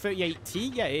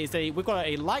P38T. Yeah, it is we've got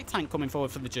a light tank coming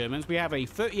forward for the Germans. We have a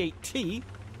 38T.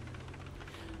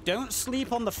 Don't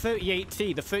sleep on the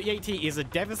 38T. The 38T is a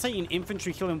devastating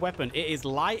infantry killing weapon. It is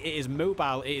light, it is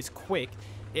mobile, it is quick.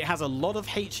 It has a lot of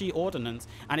HE ordnance,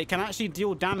 and it can actually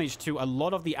deal damage to a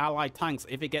lot of the allied tanks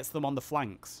if it gets them on the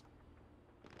flanks.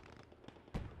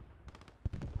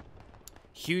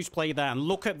 Huge play there, and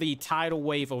look at the tidal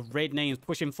wave of red names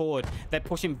pushing forward. They're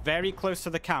pushing very close to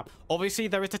the cap. Obviously,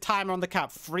 there is a timer on the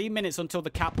cap. 3 minutes until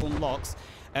the cap unlocks.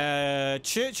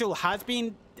 Churchill has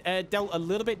been dealt a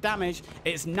little bit damage.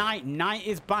 It's Knight. Knight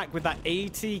is back with that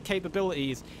AT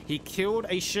capabilities. He killed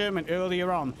a Sherman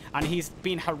earlier on, and he's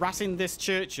been harassing this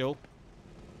Churchill.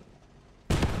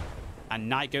 And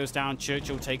Knight goes down.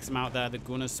 Churchill takes him out there. The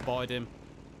gunners spotted him.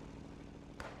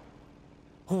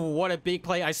 Ooh, what a big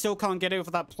play. I still can't get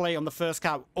over that play on the first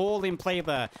cap. All in play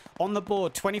there. On the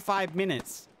board, 25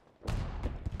 minutes.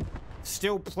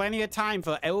 Still plenty of time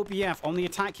for LBF on the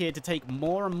attack here to take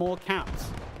more and more caps.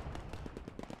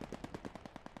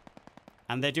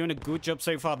 And they're doing a good job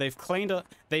so far. They've claimed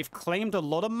a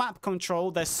lot of map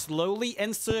control. They're slowly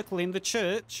encircling the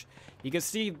church. You can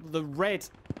see the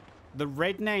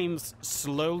red names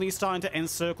slowly starting to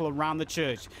encircle around the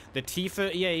church. The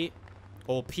T-38,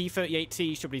 or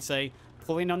P-38T, should we say,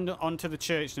 pulling onto the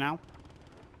church now.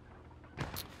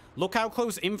 Look how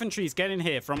close infantry is getting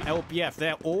here from LBF.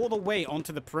 They're all the way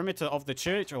onto the perimeter of the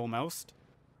church almost.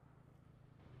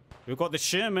 We've got the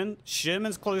Sherman.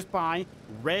 Sherman's close by.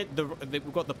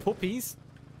 We've got the puppies.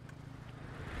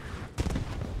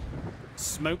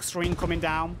 Smoke screen coming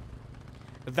down.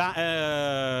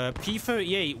 That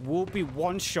P-38 will be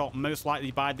one shot most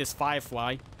likely by this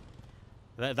Firefly.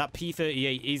 That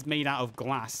P-38 is made out of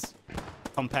glass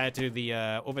compared to the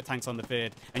other tanks on the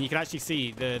field. And you can actually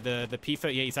see the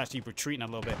P-38 is actually retreating a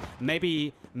little bit.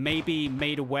 Maybe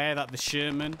made aware that the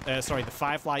the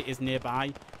Firefly is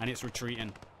nearby and it's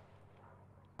retreating.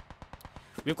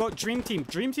 We've got Dream Team.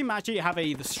 Dream Team actually have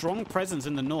a strong presence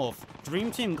in the north.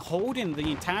 Dream Team holding the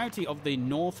entirety of the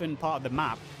northern part of the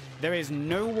map. There is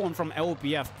no one from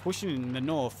LBF pushing in the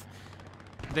north.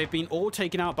 They've been all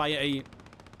taken out by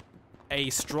a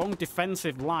strong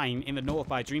defensive line in the north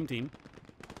by Dream Team.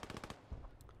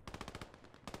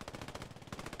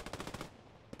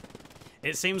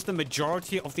 It seems the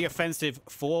majority of the offensive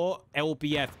for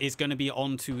LBF is going to be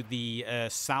onto the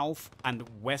south and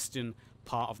western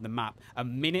part of the map. A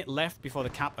minute left before the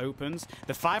cap opens.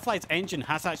 The Firefly's engine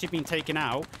has actually been taken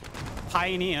out.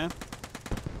 Pioneer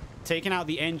taking out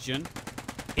the engine.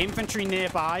 Infantry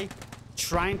nearby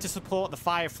trying to support the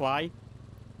Firefly.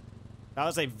 That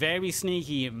was a very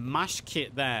sneaky mash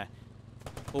kit there.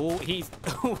 Oh,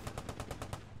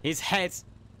 his head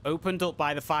opened up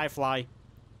by the Firefly.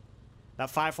 That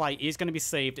Firefly is going to be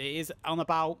saved. It is on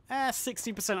about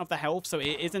 60% of the health, so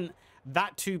it isn't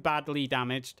that too badly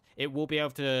damaged. It will be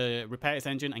able to repair its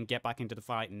engine and get back into the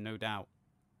fight, no doubt.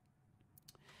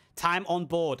 Time on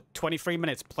board, 23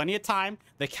 minutes. Plenty of time.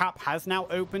 The cap has now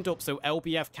opened up, so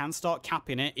LBF can start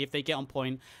capping it if they get on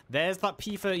point. There's that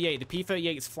P-38. The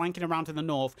P-38 is flanking around to the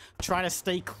north, trying to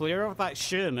stay clear of that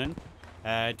Sherman.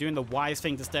 Doing the wise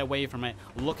thing to stay away from it,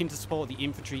 looking to support the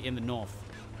infantry in the north.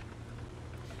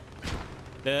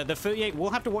 The 38 will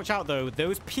have to watch out, though.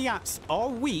 Those Piats are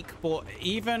weak, but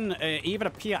even a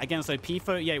Piat against a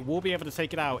P-38 will be able to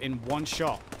take it out in one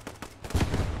shot.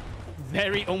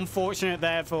 Very unfortunate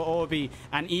there for Orbi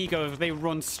and Ego. They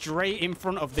run straight in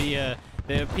front of the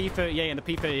P-38, and the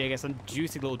P-38 gets a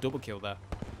juicy little double kill there.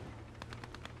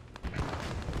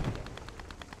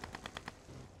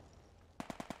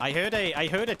 I heard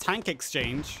a tank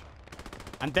exchange.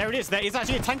 And there it is. There is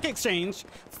actually a tank exchange.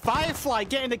 Firefly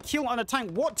getting a kill on a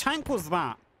tank. What tank was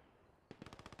that?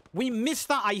 We missed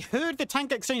that. I heard the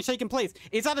tank exchange taking place.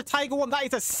 Is that a Tiger 1? That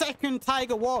is a second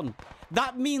Tiger 1.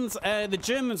 That means the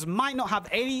Germans might not have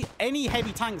any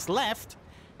heavy tanks left.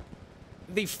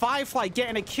 The Firefly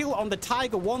getting a kill on the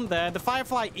Tiger 1 there. The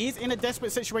Firefly is in a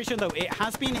desperate situation, though. It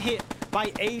has been hit by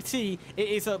AT. It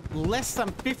is at less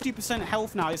than 50%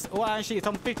 health now. Well, actually, it's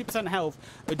on 50% health.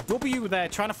 A W there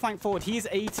trying to flank forward. He's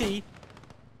AT.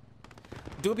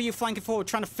 W flanking forward,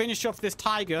 trying to finish off this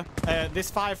Tiger,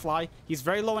 this Firefly. He's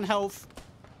very low in health.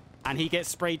 And he gets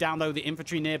sprayed down, though, the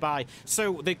infantry nearby.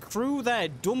 So the crew there,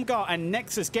 Dumgar and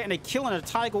Nexus, getting a kill on a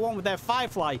Tiger 1 with their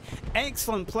Firefly.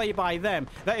 Excellent play by them.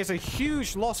 That is a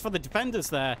huge loss for the defenders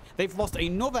there. They've lost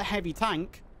another heavy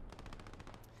tank.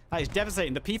 That is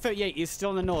devastating. The P-38 is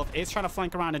still in the north. It's trying to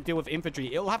flank around and deal with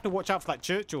infantry. It'll have to watch out for that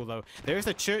Churchill, though. There is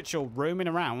a Churchill roaming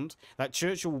around. That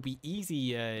Churchill will be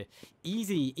easy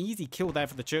kill there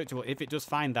for the Churchill if it does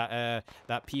find that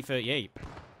P-38.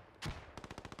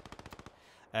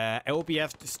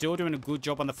 LBF still doing a good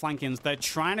job on the flankings. They're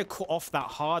trying to cut off that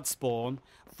hard spawn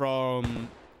from...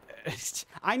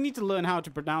 I need to learn how to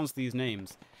pronounce these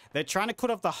names. They're trying to cut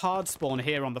off the hard spawn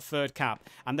here on the third cap.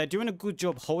 And they're doing a good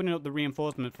job holding up the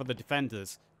reinforcement for the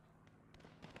defenders.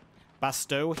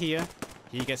 Basteau here.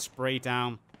 He gets sprayed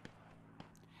down.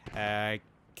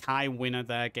 Kai Winner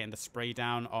there getting the spray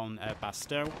down on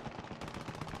Basteau.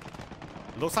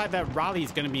 Looks like that rally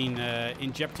is going to be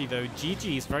in jeopardy, though.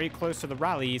 GG is very close to the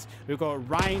rallies. We've got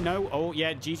Rhino. Oh,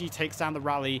 yeah, GG takes down the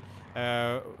rally.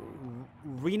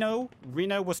 Reno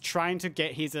was trying to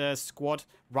get his squad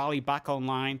rally back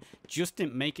online. Just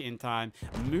didn't make it in time.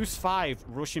 Moose 5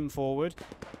 rushing forward.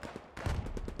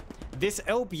 This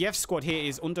LBF squad here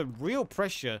is under real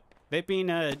pressure. They've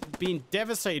been being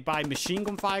devastated by machine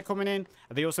gun fire coming in.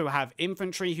 They also have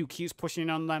infantry who keeps pushing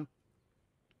on them.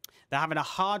 They're having a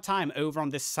hard time over on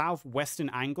this southwestern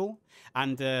angle.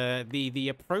 And the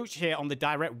approach here on the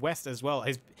direct west as well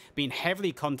has been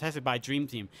heavily contested by Dream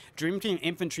Team. Dream Team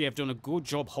infantry have done a good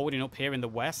job holding up here in the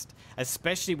west,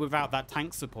 especially without that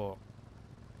tank support.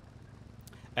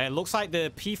 It looks like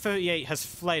the P-38 has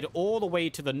fled all the way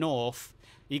to the north.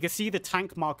 You can see the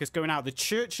tank markers going out. The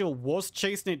Churchill was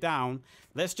chasing it down.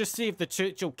 Let's just see if the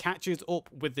Churchill catches up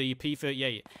with the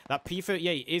P-38. That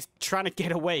P-38 is trying to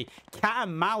get away. Cat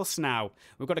and mouse now.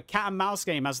 We've got a cat and mouse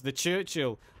game as the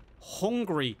Churchill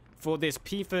hungry for this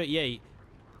P-38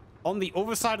 on the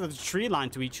other side of the tree line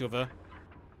to each other.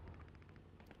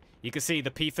 You can see the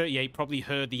P-38 probably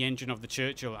heard the engine of the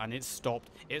Churchill and it's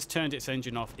stopped. It's turned its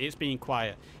engine off. It's being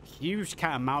quiet. Huge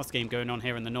cat and mouse game going on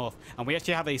here in the north. And we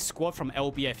actually have a squad from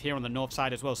LBF here on the north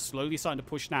side as well, slowly starting to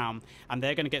push down. And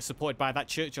they're going to get supported by that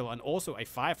Churchill and also a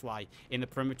Firefly in the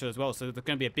perimeter as well. So there's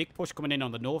going to be a big push coming in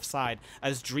on the north side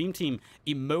as Dream Team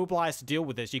immobilized to deal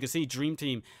with this. You can see Dream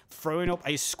Team throwing up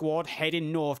a squad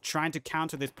heading north, trying to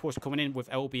counter this push coming in with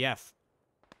LBF.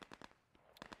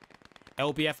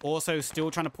 LBF also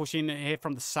still trying to push in here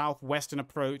from the southwestern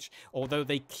approach, although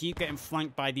they keep getting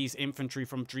flanked by these infantry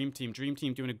from Dream Team. Dream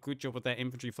Team doing a good job with their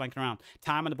infantry flanking around.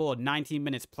 Time on the board, 19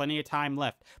 minutes. Plenty of time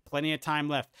left. Plenty of time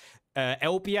left.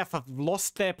 LBF have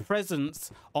lost their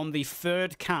presence on the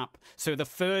third cap. So the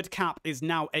third cap is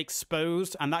now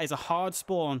exposed, and that is a hard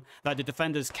spawn that the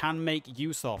defenders can make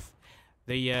use of.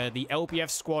 The LBF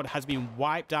squad has been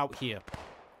wiped out here.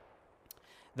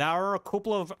 There are a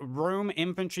couple of Rome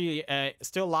infantry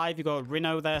still alive. You've got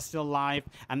Reno there still alive.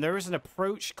 And there is an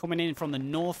approach coming in from the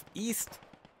northeast.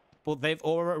 But they've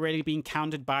already been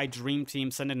countered by Dream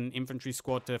Team, sending an infantry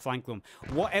squad to flank them.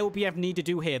 What LBF need to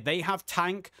do here, they have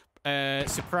tank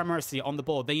supremacy on the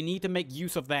board. They need to make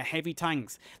use of their heavy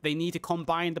tanks. They need to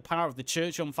combine the power of the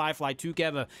Churchill and Firefly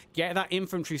together, get that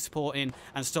infantry support in,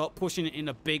 and start pushing it in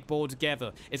a big board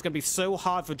together. It's going to be so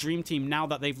hard for Dream Team now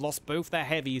that they've lost both their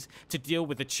heavies to deal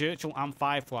with the Churchill and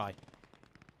Firefly.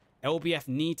 LBF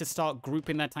need to start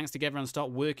grouping their tanks together and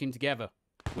start working together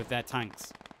with their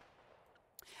tanks.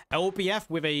 LBF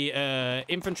with a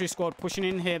infantry squad pushing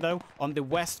in here, though, on the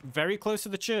west, very close to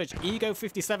the church. Ego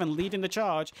 57 leading the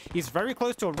charge. He's very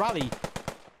close to a rally.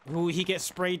 Ooh, he gets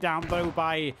sprayed down, though,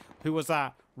 by, who was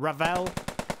that? Ravel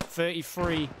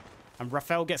 33. And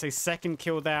Rafael gets a second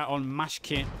kill there on Mash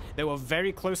Kit. They were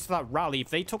very close to that rally. If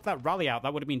they took that rally out,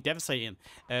 that would have been devastating.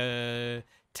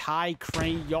 Ty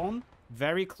Crayon,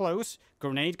 very close.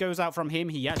 Grenade goes out from him.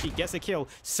 He actually gets a kill.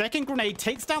 Second grenade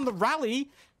takes down the rally.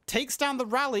 Takes down the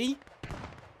rally.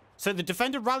 So the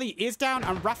defender rally is down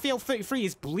and Raphael 33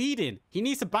 is bleeding. He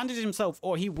needs to bandage himself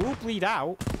or he will bleed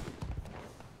out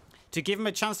to give him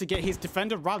a chance to get his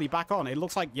defender rally back on. It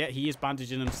looks like, yeah, he is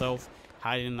bandaging himself,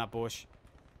 hiding in that bush.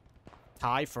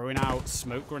 Ty throwing out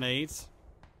smoke grenades.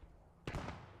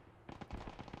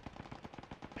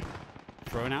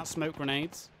 Throwing out smoke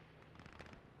grenades.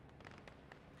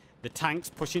 The tank's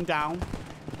pushing down.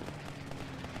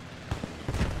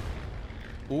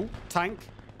 Ooh, tank.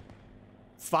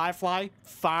 Firefly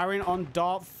firing on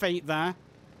Dark Fate there.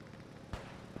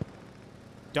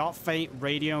 Dark Fate,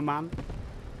 Radio Man.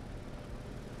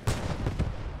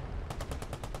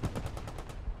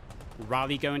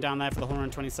 Rally going down there for the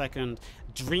 122nd.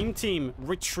 Dream Team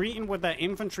retreating with their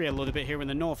infantry a little bit here in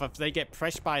the north after they get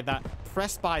pressed by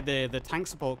the tank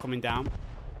support coming down.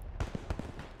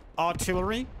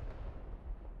 Artillery.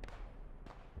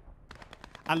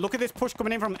 And look at this push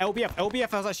coming in from LBF.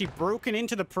 LBF has actually broken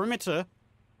into the perimeter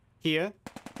here.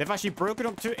 They've actually broken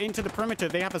up into the perimeter.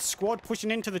 They have a squad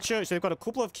pushing into the church. They've got a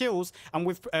couple of kills. And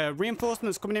with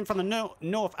reinforcements coming in from the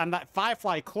north and that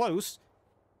Firefly close,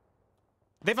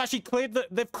 they've actually cleared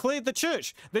the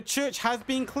church. The church has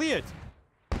been cleared.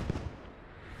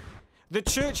 The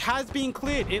church has been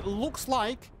cleared. It looks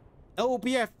like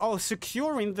LBF are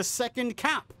securing the second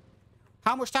cap.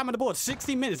 How much time on the board?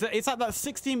 60 minutes. It's at that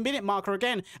 16-minute marker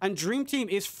again. And Dream Team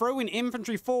is throwing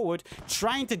infantry forward,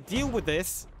 trying to deal with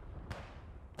this.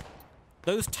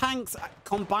 Those tanks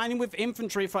combining with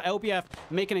infantry for LBF,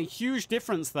 making a huge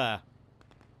difference there.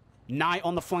 Knight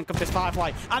on the flank of this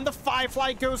Firefly. And the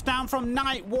Firefly goes down from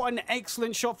Knight. What an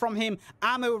excellent shot from him.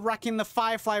 Ammo racking the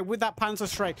Firefly with that Panzer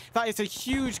Strike. That is a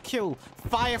huge kill.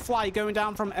 Firefly going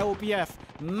down from LBF.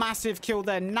 Massive kill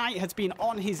there. Knight has been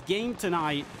on his game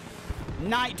tonight.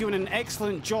 Knight doing an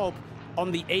excellent job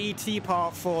on the AT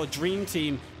part for Dream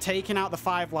Team, taking out the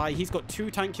Firefly. He's got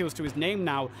 2 tank kills to his name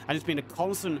now, and it's been a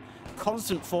constant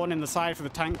thorn in the side for the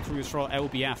tank crews for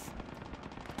LBF.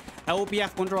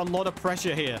 LBF under a lot of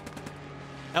pressure here.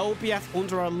 LBF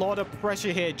under a lot of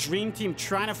pressure here. Dream Team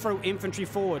trying to throw infantry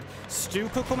forward.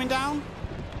 Stuka coming down.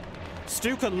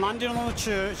 Stuka landing on the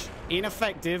church.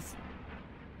 Ineffective.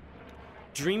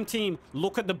 Dream Team,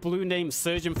 look at the blue name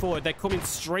surging forward. They're coming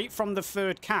straight from the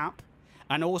 3rd cap.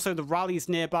 And also the rallies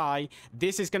nearby.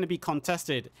 This is going to be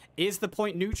contested. Is the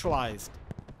point neutralized?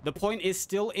 The point is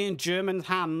still in German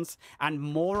hands. And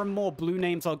more blue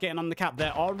names are getting on the cap.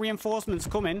 There are reinforcements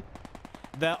coming.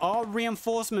 There are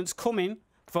reinforcements coming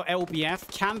for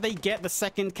LBF. Can they get the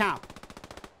 2nd cap?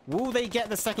 Will they get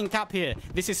the 2nd cap here?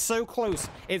 This is so close.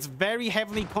 It's very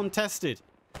heavily contested.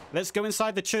 Let's go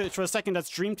inside the church for a second as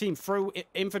Dream Team throw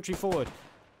infantry forward.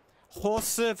 Horse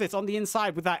surface on the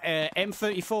inside with that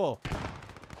M34.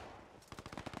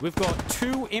 We've got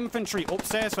 2 infantry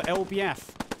upstairs for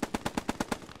LBF.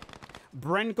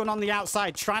 Bren gun on the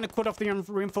outside, trying to cut off the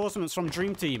reinforcements from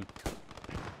Dream Team.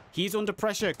 He's under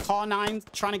pressure. Car9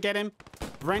 trying to get him.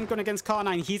 Bren gun against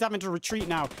Car9. He's having to retreat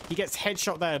now. He gets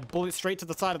headshot there. Bullet straight to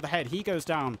the side of the head. He goes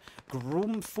down.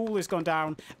 Grumfool has gone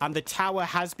down. And the tower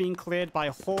has been cleared by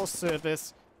Horse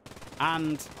Service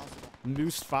and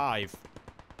Moose 5.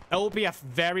 LBF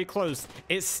very close.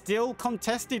 It's still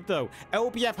contested though.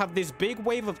 LBF have this big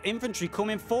wave of infantry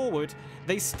coming forward.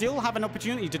 They still have an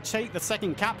opportunity to take the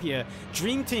 2nd cap here.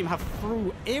 Dream Team have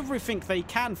threw everything they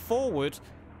can forward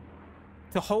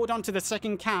to hold on to the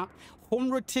 2nd cap.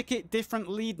 100 ticket different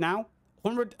lead now.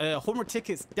 100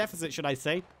 tickets deficit, should I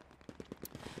say.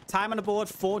 Time on the board,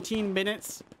 14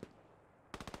 minutes.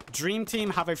 Dream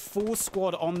Team have a full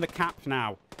squad on the cap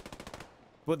now.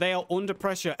 But they are under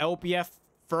pressure. LBF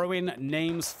throwing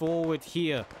names forward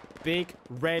here. Big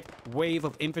red wave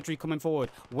of infantry coming forward.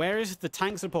 Where is the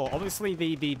tank support? Obviously,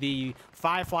 the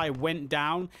Firefly went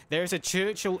down. There's a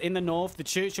Churchill in the north. The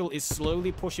Churchill is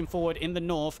slowly pushing forward in the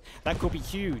north. That could be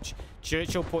huge.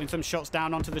 Churchill putting some shots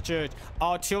down onto the church.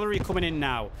 Artillery coming in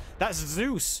now. That's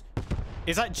Zeus.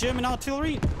 Is that German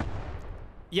artillery?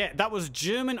 Yeah, that was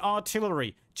German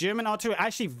artillery. German artillery,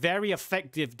 actually very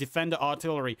effective defender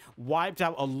artillery. Wiped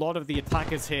out a lot of the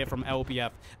attackers here from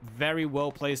LBF. Very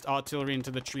well placed artillery into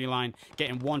the tree line.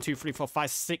 Getting 1, 2, 3, 4, 5,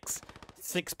 6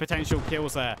 potential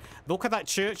kills there. Look at that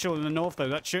Churchill in the north though.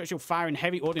 That Churchill firing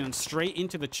heavy ordnance straight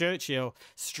into the Churchill.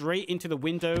 Straight into the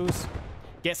windows.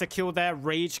 Gets a kill there.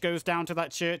 Rage goes down to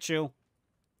that Churchill.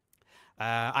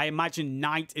 I imagine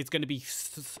Knight is going to be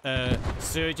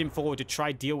surging forward to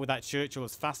try deal with that Churchill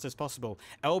as fast as possible.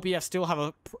 LBF still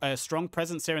have a strong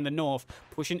presence here in the north,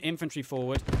 pushing infantry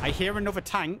forward. I hear another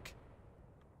tank.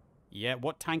 Yeah,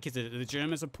 what tank is it? The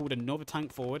Germans have pulled another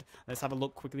tank forward. Let's have a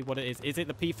look quickly what it is. Is it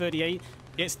the P-38?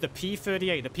 It's the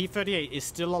P-38. The P-38 is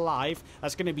still alive.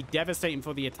 That's going to be devastating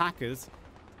for the attackers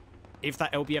if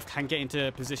that LBF can get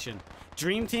into position.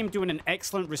 Dream Team doing an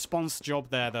excellent response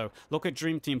job there, though. Look at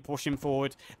Dream Team pushing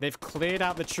forward. They've cleared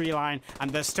out the tree line,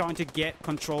 and they're starting to get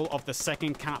control of the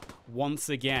 2nd cap once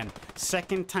again.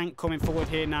 2nd tank coming forward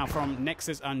here now from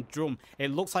Nexus and Drum. It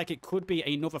looks like it could be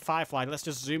another Firefly. Let's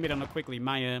just zoom in on it quickly.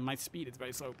 My speed is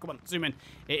very slow. Come on, zoom in.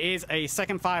 It is a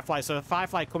 2nd Firefly, so a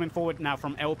Firefly coming forward now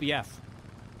from LBF.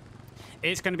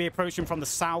 It's going to be approaching from the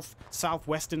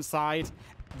southwestern side.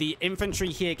 The infantry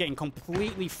here getting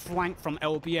completely flanked from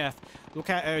LBF. Look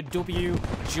at W,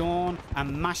 John,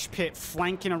 and Mash Pit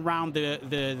flanking around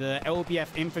the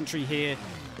LBF infantry here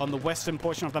on the western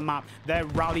portion of the map. Their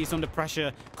rallies under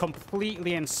pressure,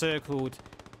 completely encircled.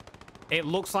 It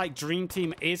looks like Dream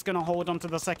Team is going to hold on to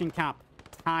the 2nd cap.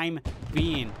 Time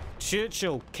being.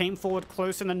 Churchill came forward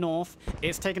close in the north.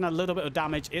 It's taken a little bit of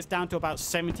damage. It's down to about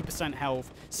 70%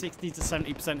 health, 60 to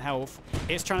 70% health.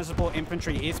 It's trying to support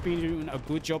infantry. It's been doing a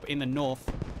good job in the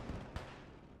north.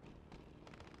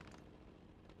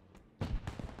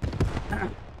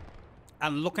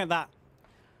 And look at that.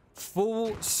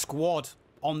 Full squad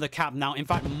on the cap now. In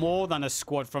fact, more than a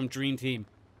squad from Dream Team.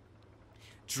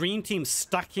 Dream Team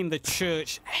stacking the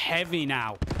church heavy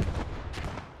now.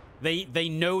 They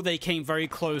know they came very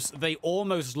close. They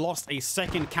almost lost a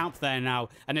 2nd camp there now.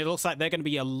 And it looks like they're going to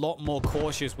be a lot more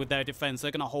cautious with their defense.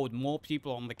 They're going to hold more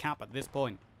people on the cap at this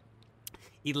point.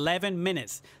 11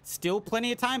 minutes. Still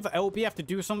plenty of time for LBF to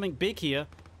do something big here.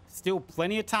 Still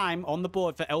plenty of time on the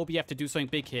board for LBF to do something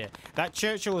big here. That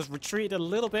Churchill has retreated a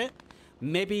little bit.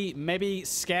 Maybe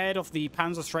scared of the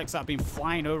Panzerstrikes that have been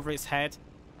flying over its head.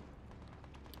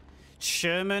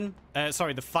 Sherman,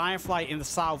 the Firefly in the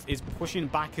south is pushing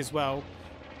back as well.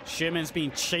 Sherman's being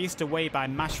chased away by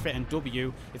Mashfit and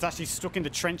W. It's actually stuck in the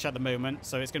trench at the moment,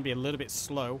 so it's going to be a little bit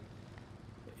slow.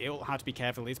 it'll have to be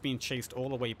careful. It's being chased all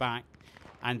the way back.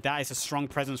 And that is a strong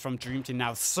presence from Dream Team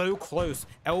now. So close.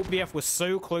 LBF was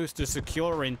so close to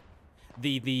securing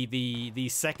the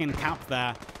second cap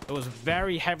there. It was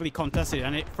very heavily contested,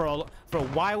 and for a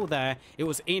while there, it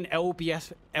was in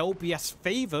LBS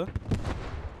favor.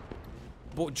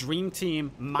 But Dream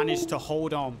Team managed to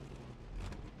hold on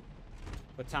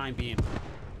for time being.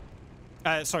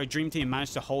 Sorry, Dream Team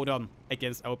managed to hold on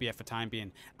against LBF for time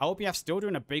being. LBF still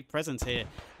doing a big presence here,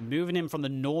 moving in from the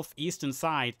northeastern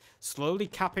side, slowly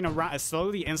capping around,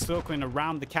 slowly encircling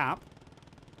around the cap.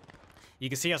 You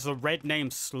can see as the red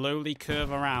names slowly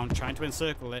curve around, trying to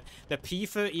encircle it. The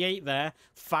P-38 there,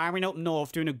 firing up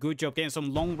north, doing a good job, getting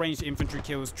some long-range infantry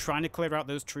kills, trying to clear out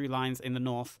those tree lines in the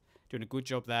north. Doing a good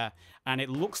job there. And it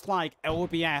looks like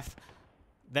LBF,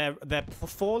 they're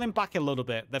falling back a little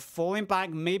bit. They're falling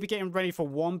back, maybe getting ready for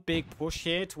one big push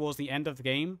here towards the end of the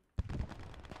game.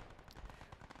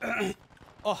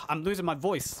 Oh, I'm losing my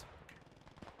voice.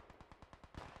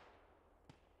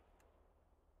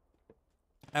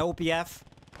 LBF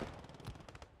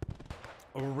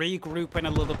regrouping a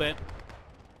little bit.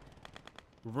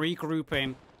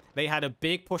 Regrouping. They had a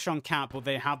big push on cap, but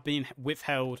they have been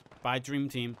withheld by Dream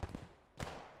Team.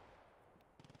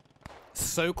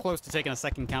 So close to taking a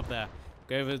second cap there.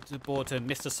 Go over the board to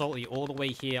Mr. Salty all the way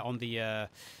here on the...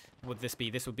 would this be?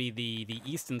 This would be the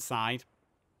eastern side.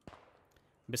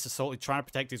 Mr. Salty trying to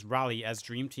protect his rally as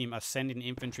Dream Team are sending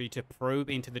infantry to probe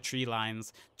into the tree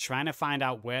lines, trying to find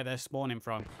out where they're spawning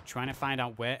from, trying to find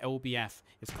out where LBF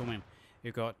is coming.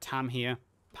 We've got Tam here,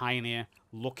 Pioneer,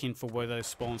 looking for where those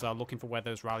spawns are, looking for where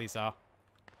those rallies are.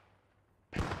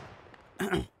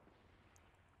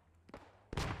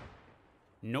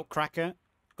 Nutcracker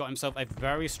got himself a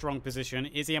very strong position.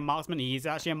 Is he a marksman? He's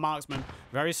actually a marksman.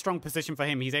 Very strong position for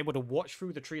him. He's able to watch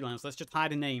through the tree lines. Let's just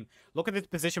hide a name. Look at this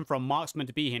position for a marksman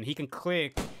to be in. He can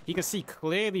see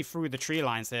clearly through the tree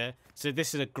lines here. So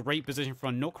this is a great position for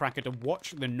a Nutcracker to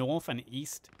watch the north and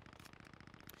east.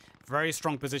 Very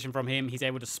strong position from him. He's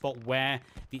able to spot where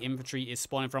the infantry is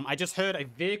spawning from. I just heard a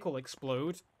vehicle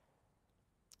explode.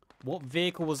 What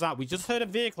vehicle was that? We just heard a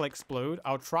vehicle explode.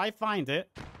 I'll try find it.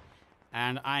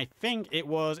 And I think it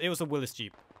was a Willis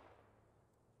Jeep.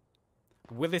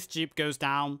 Willis Jeep goes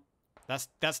down.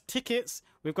 That's tickets.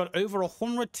 We've got over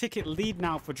 100 ticket lead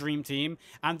now for Dream Team.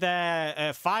 And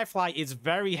their Firefly is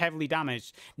very heavily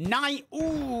damaged. Knight,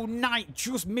 ooh, Knight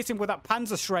just missing with that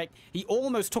Panzerschreck. He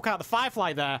almost took out the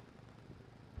Firefly there.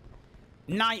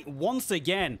 Knight once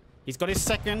again. He's got his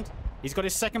second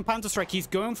Panzerschreck. He's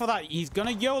going for that. He's going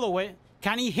to YOLO it.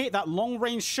 Can he hit that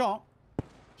long-range shot?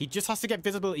 He just has to get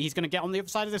visibility. He's going to get on the other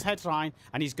side of this headline,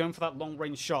 and he's going for that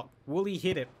long-range shot. Will he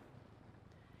hit it?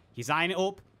 He's eyeing it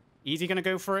up. Is he going to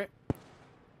go for it?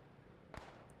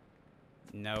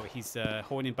 No, he's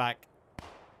holding back.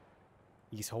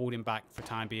 He's holding back for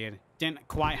time being. Didn't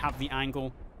quite have the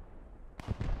angle.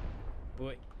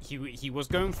 But he was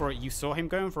going for it. You saw him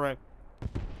going for it.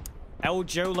 El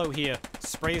Jolo here.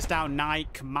 Sprays down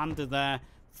Knight. Commander there.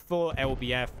 For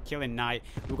LBF, killing Knight.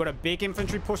 We've got a big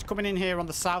infantry push coming in here on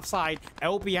the south side.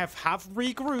 LBF have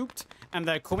regrouped, and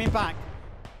they're coming back.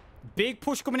 Big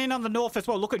push coming in on the north as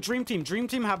well. Look at Dream Team. Dream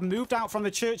Team have moved out from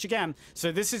the church again.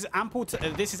 So this is ample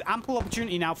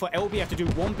opportunity now for LBF to do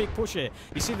one big push here.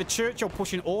 You see the church are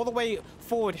pushing all the way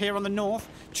forward here on the north.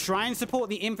 Try and support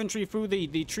the infantry through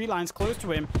the tree lines close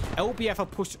to him. LBF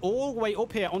have pushed all the way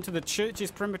up here onto the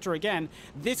church's perimeter again.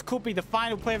 This could be the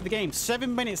final play of the game.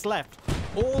 7 minutes left.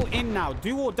 All in now.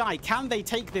 Do or die. Can they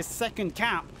take this second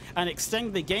cap and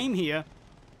extend the game here?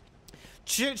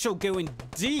 Churchill going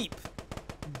deep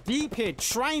here,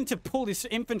 trying to pull this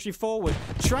infantry forward,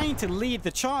 trying to lead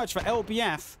the charge for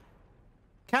LBF.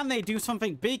 Can they do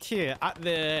something big here at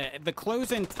the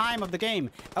closing time of the game?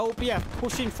 LBF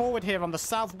pushing forward here on the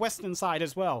southwestern side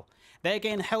as well. They're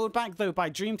getting held back, though, by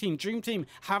Dream Team. Dream Team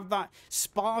have that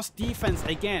sparse defense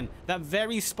again. That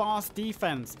very sparse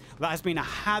defense that has been a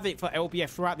havoc for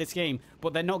LBF throughout this game.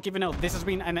 But they're not giving up. This has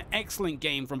been an excellent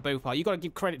game from both parties. You've got to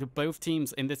give credit to both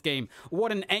teams in this game.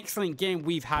 What an excellent game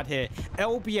we've had here.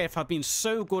 LBF have been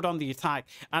so good on the attack.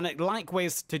 And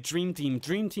likewise to Dream Team.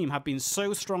 Dream Team have been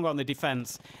so strong on the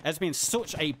defense. It's been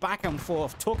such a back and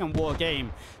forth, tug and war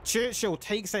game. Churchill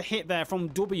takes a hit there from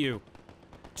W.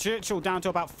 Churchill down to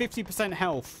about 50%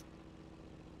 health.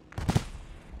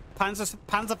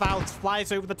 Panzerfaust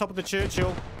flies over the top of the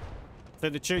Churchill. So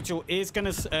the Churchill is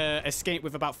going to escape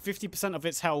with about 50% of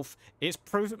its health. It's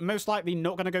most likely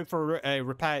not going to go for a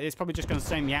repair. It's probably just going to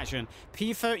stay in the action.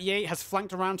 P-38 has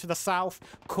flanked around to the south,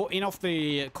 cutting off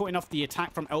the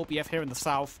attack from LBF here in the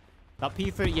south. That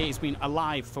P-38 has been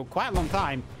alive for quite a long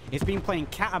time. It's been playing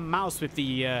cat and mouse with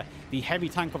the heavy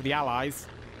tank of the Allies.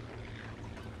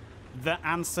 The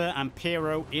Answer and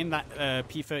Piero in that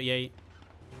P-38.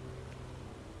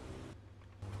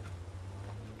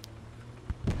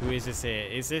 Who is this here?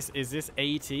 Is this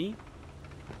AT?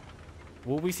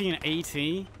 Will we see an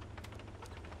AT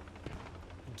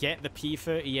get the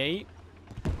P-38?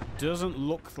 Doesn't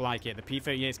look like it. The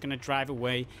P-38 is going to drive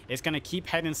away. It's going to keep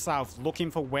heading south, looking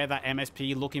for where that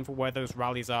MSP, looking for where those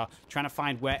rallies are, trying to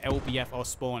find where LBF are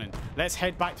spawning. Let's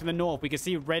head back to the north. We can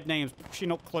see red names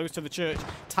pushing up close to the church.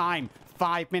 Time,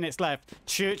 5 minutes left.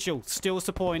 Churchill still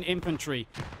supporting infantry.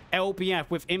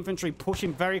 LBF with infantry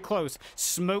pushing very close.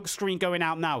 Smoke screen going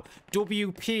out now.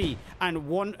 WP and the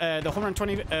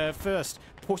 121st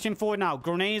pushing forward now.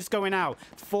 Grenades going out.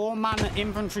 4-man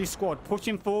infantry squad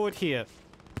pushing forward here.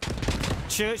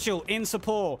 Churchill in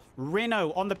support.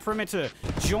 Reno on the perimeter.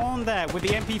 John there with the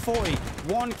MP40.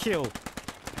 1 kill.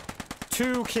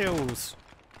 2 kills.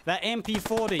 That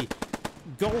MP40.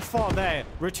 Goldfarb there.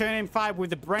 Returning fire with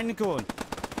the Bren gun.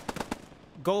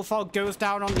 Goldfarb goes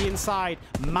down on the inside.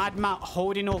 Mad Matt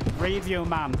holding up Radio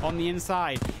Man on the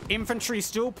inside. Infantry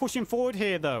still pushing forward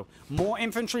here, though. More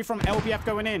infantry from LBF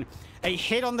going in. A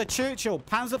hit on the Churchill.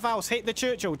 Panzerfaust hit the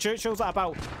Churchill. Churchill's at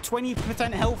about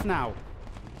 20% health now.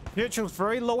 Churchill's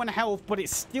very low on health, but it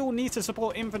still needs to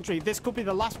support infantry. This could be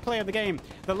the last play of the game.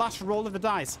 The last roll of the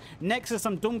dice. Nexus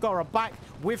and Dungar are back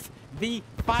with the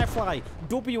Firefly.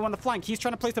 W on the flank. He's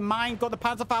trying to place the mine. Got the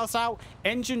Panzerfaust out.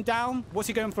 Engine down. What's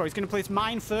he going for? He's going to place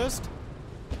mine first.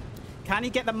 Can he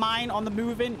get the mine on the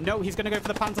move in? No, he's going to go for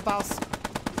the Panzerfaust.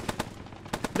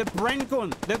 The Bren gun.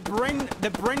 The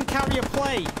Bren carrier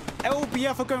play.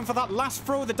 LBF are going for that last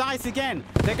throw of the dice again.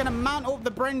 They're going to mount up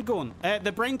the Bren gun.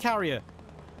 The Bren carrier.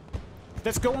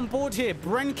 Let's go on board here.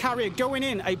 Bren carrier going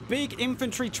in. A big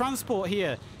infantry transport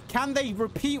here. Can they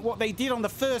repeat what they did on the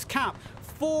first cap?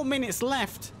 4 minutes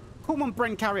left. Come on,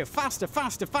 Bren carrier. Faster,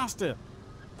 faster, faster.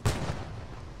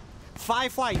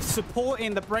 Firefly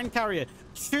supporting the Bren carrier.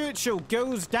 Churchill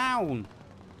goes down.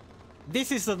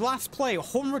 This is the last play.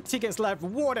 100 tickets left.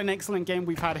 What an excellent game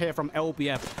we've had here from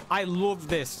LBF. I love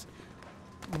this.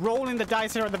 Rolling the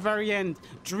dice here at the very end.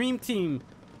 Dream Team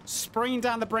spraying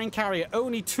down the Bren carrier.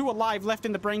 Only 2 alive left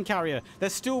in the Bren carrier. They're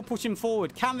still pushing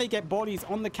forward. Can they get bodies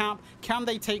on the cap? Can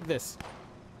they take this?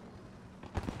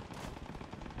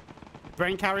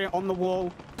 Bren carrier on the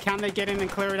wall. Can they get in and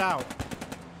clear it out?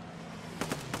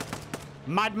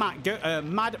 Mad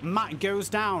Matt goes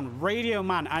down. Radio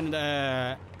Man and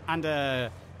a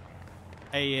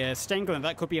Stengler.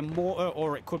 That could be a mortar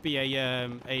or it could be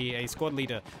a squad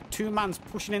leader. 2 mans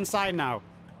pushing inside now.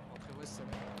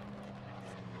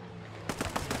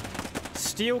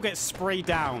 Steel gets sprayed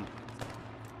down.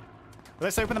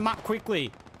 Let's open the map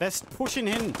quickly. They're pushing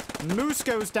in. Moose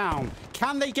goes down.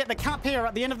 Can they get the cap here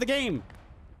at the end of the game?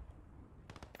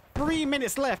 3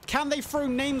 minutes left. Can they throw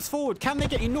names forward? Can they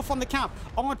get enough on the cap?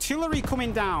 Artillery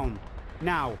coming down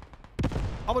now.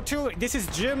 Artillery. This is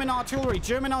German artillery.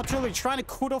 German artillery trying to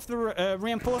cut off the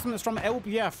reinforcements from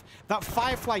LBF. That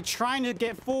Firefly trying to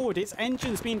get forward. Its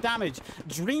engine's being damaged.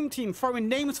 Dream Team throwing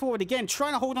names forward again.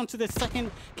 Trying to hold on to the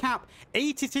second cap.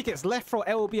 80 tickets left for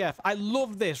LBF. I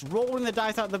love this. Rolling the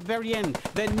dice at the very end.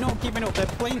 They're not giving up. They're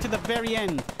playing to the very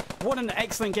end. What an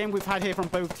excellent game we've had here from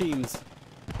both teams.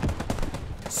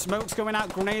 Smoke's going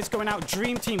out, grenades going out.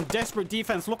 Dream Team, desperate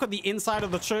defense. Look at the inside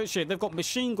of the church here. They've got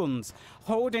machine guns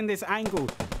holding this angle,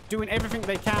 doing everything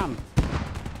they can.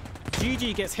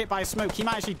 GG gets hit by smoke. He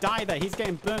might actually die there. He's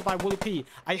getting burned by Wooly P.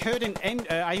 I heard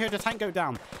a tank go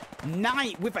down.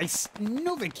 Knight with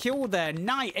another kill there.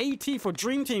 Knight AT for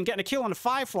Dream Team getting a kill on the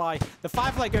Firefly. The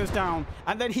Firefly goes down,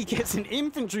 and then he gets an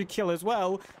infantry kill as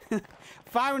well.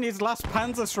 Firing his last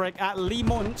Panzerschreck at Lee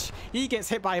Munch. He gets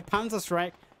hit by a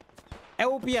Panzerschreck.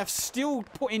 LBF still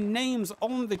putting names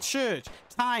on the church.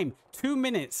 Time, 2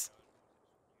 minutes.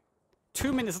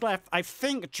 2 minutes left. I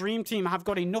think Dream Team have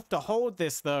got enough to hold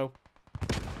this, though.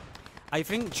 I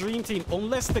think Dream Team,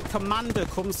 unless the commander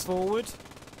comes forward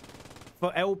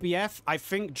for LBF, I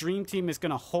think Dream Team is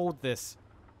going to hold this.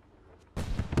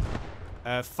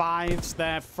 Fives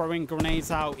there, throwing grenades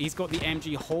out. He's got the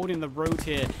MG holding the road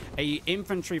here. A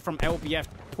infantry from LBF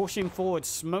pushing forward.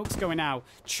 Smoke's going out,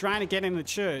 trying to get in the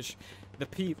church. The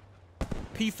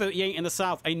P-38 in the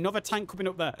south. Another tank coming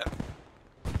up there.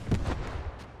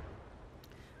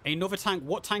 Another tank.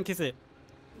 What tank is it?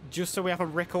 Just so we have a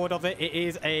record of it. It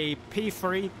is a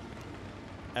P3.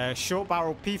 Short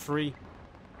barrel P3.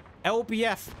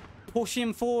 LBF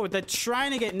pushing forward. They're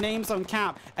trying to get names on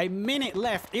cap. A minute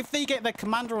left. If they get their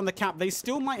commander on the cap, they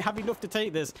still might have enough to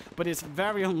take this, but it's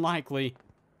very unlikely.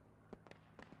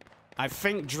 I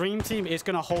think Dream Team is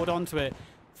going to hold on to it.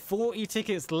 40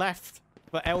 tickets left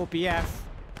for LBF.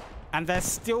 And they're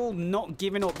still not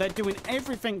giving up. They're doing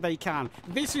everything they can.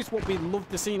 This is what we love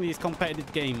to see in these competitive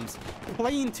games.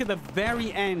 Playing to the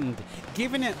very end.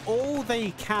 Giving it all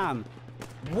they can.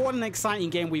 What an exciting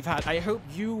game we've had. I hope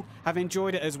you have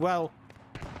enjoyed it as well.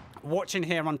 Watching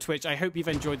here on Twitch, I hope you've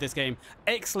enjoyed this game.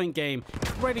 Excellent game.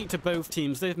 Credit to both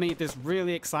teams. They've made this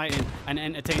really exciting and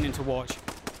entertaining to watch.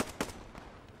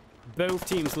 Both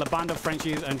teams, Band of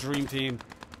Frenchies and Dream Team.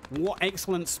 What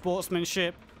excellent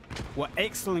sportsmanship. What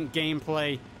excellent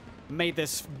gameplay. Made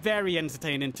this very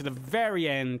entertaining to the very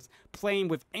end. Playing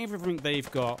with everything they've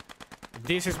got.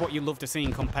 This is what you love to see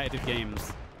in competitive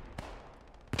games.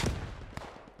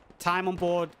 Time on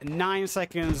board, 9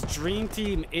 seconds. Dream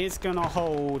Team is gonna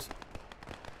hold.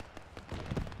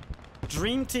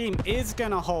 Dream Team is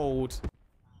gonna hold.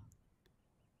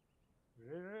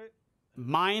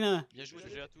 Minor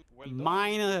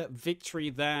victory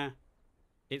there.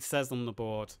 It says on the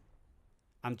board.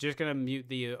 I'm just going to mute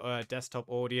the desktop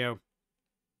audio.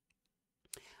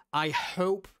 I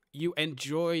hope you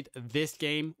enjoyed this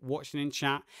game watching in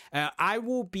chat. I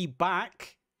will be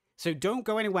back, so don't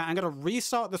go anywhere. I'm going to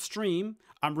restart the stream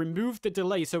and remove the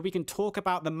delay so we can talk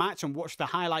about the match and watch the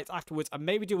highlights afterwards and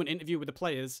maybe do an interview with the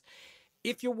players.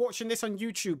 If you're watching this on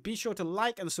YouTube, be sure to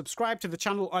like and subscribe to the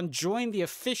channel and join the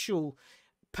official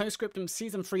Postscriptum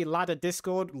Season 3 ladder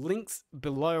Discord. Links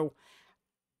below.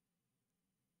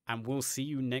 And we'll see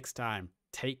you next time.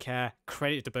 Take care.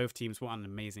 Credit to both teams. What an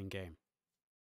amazing game.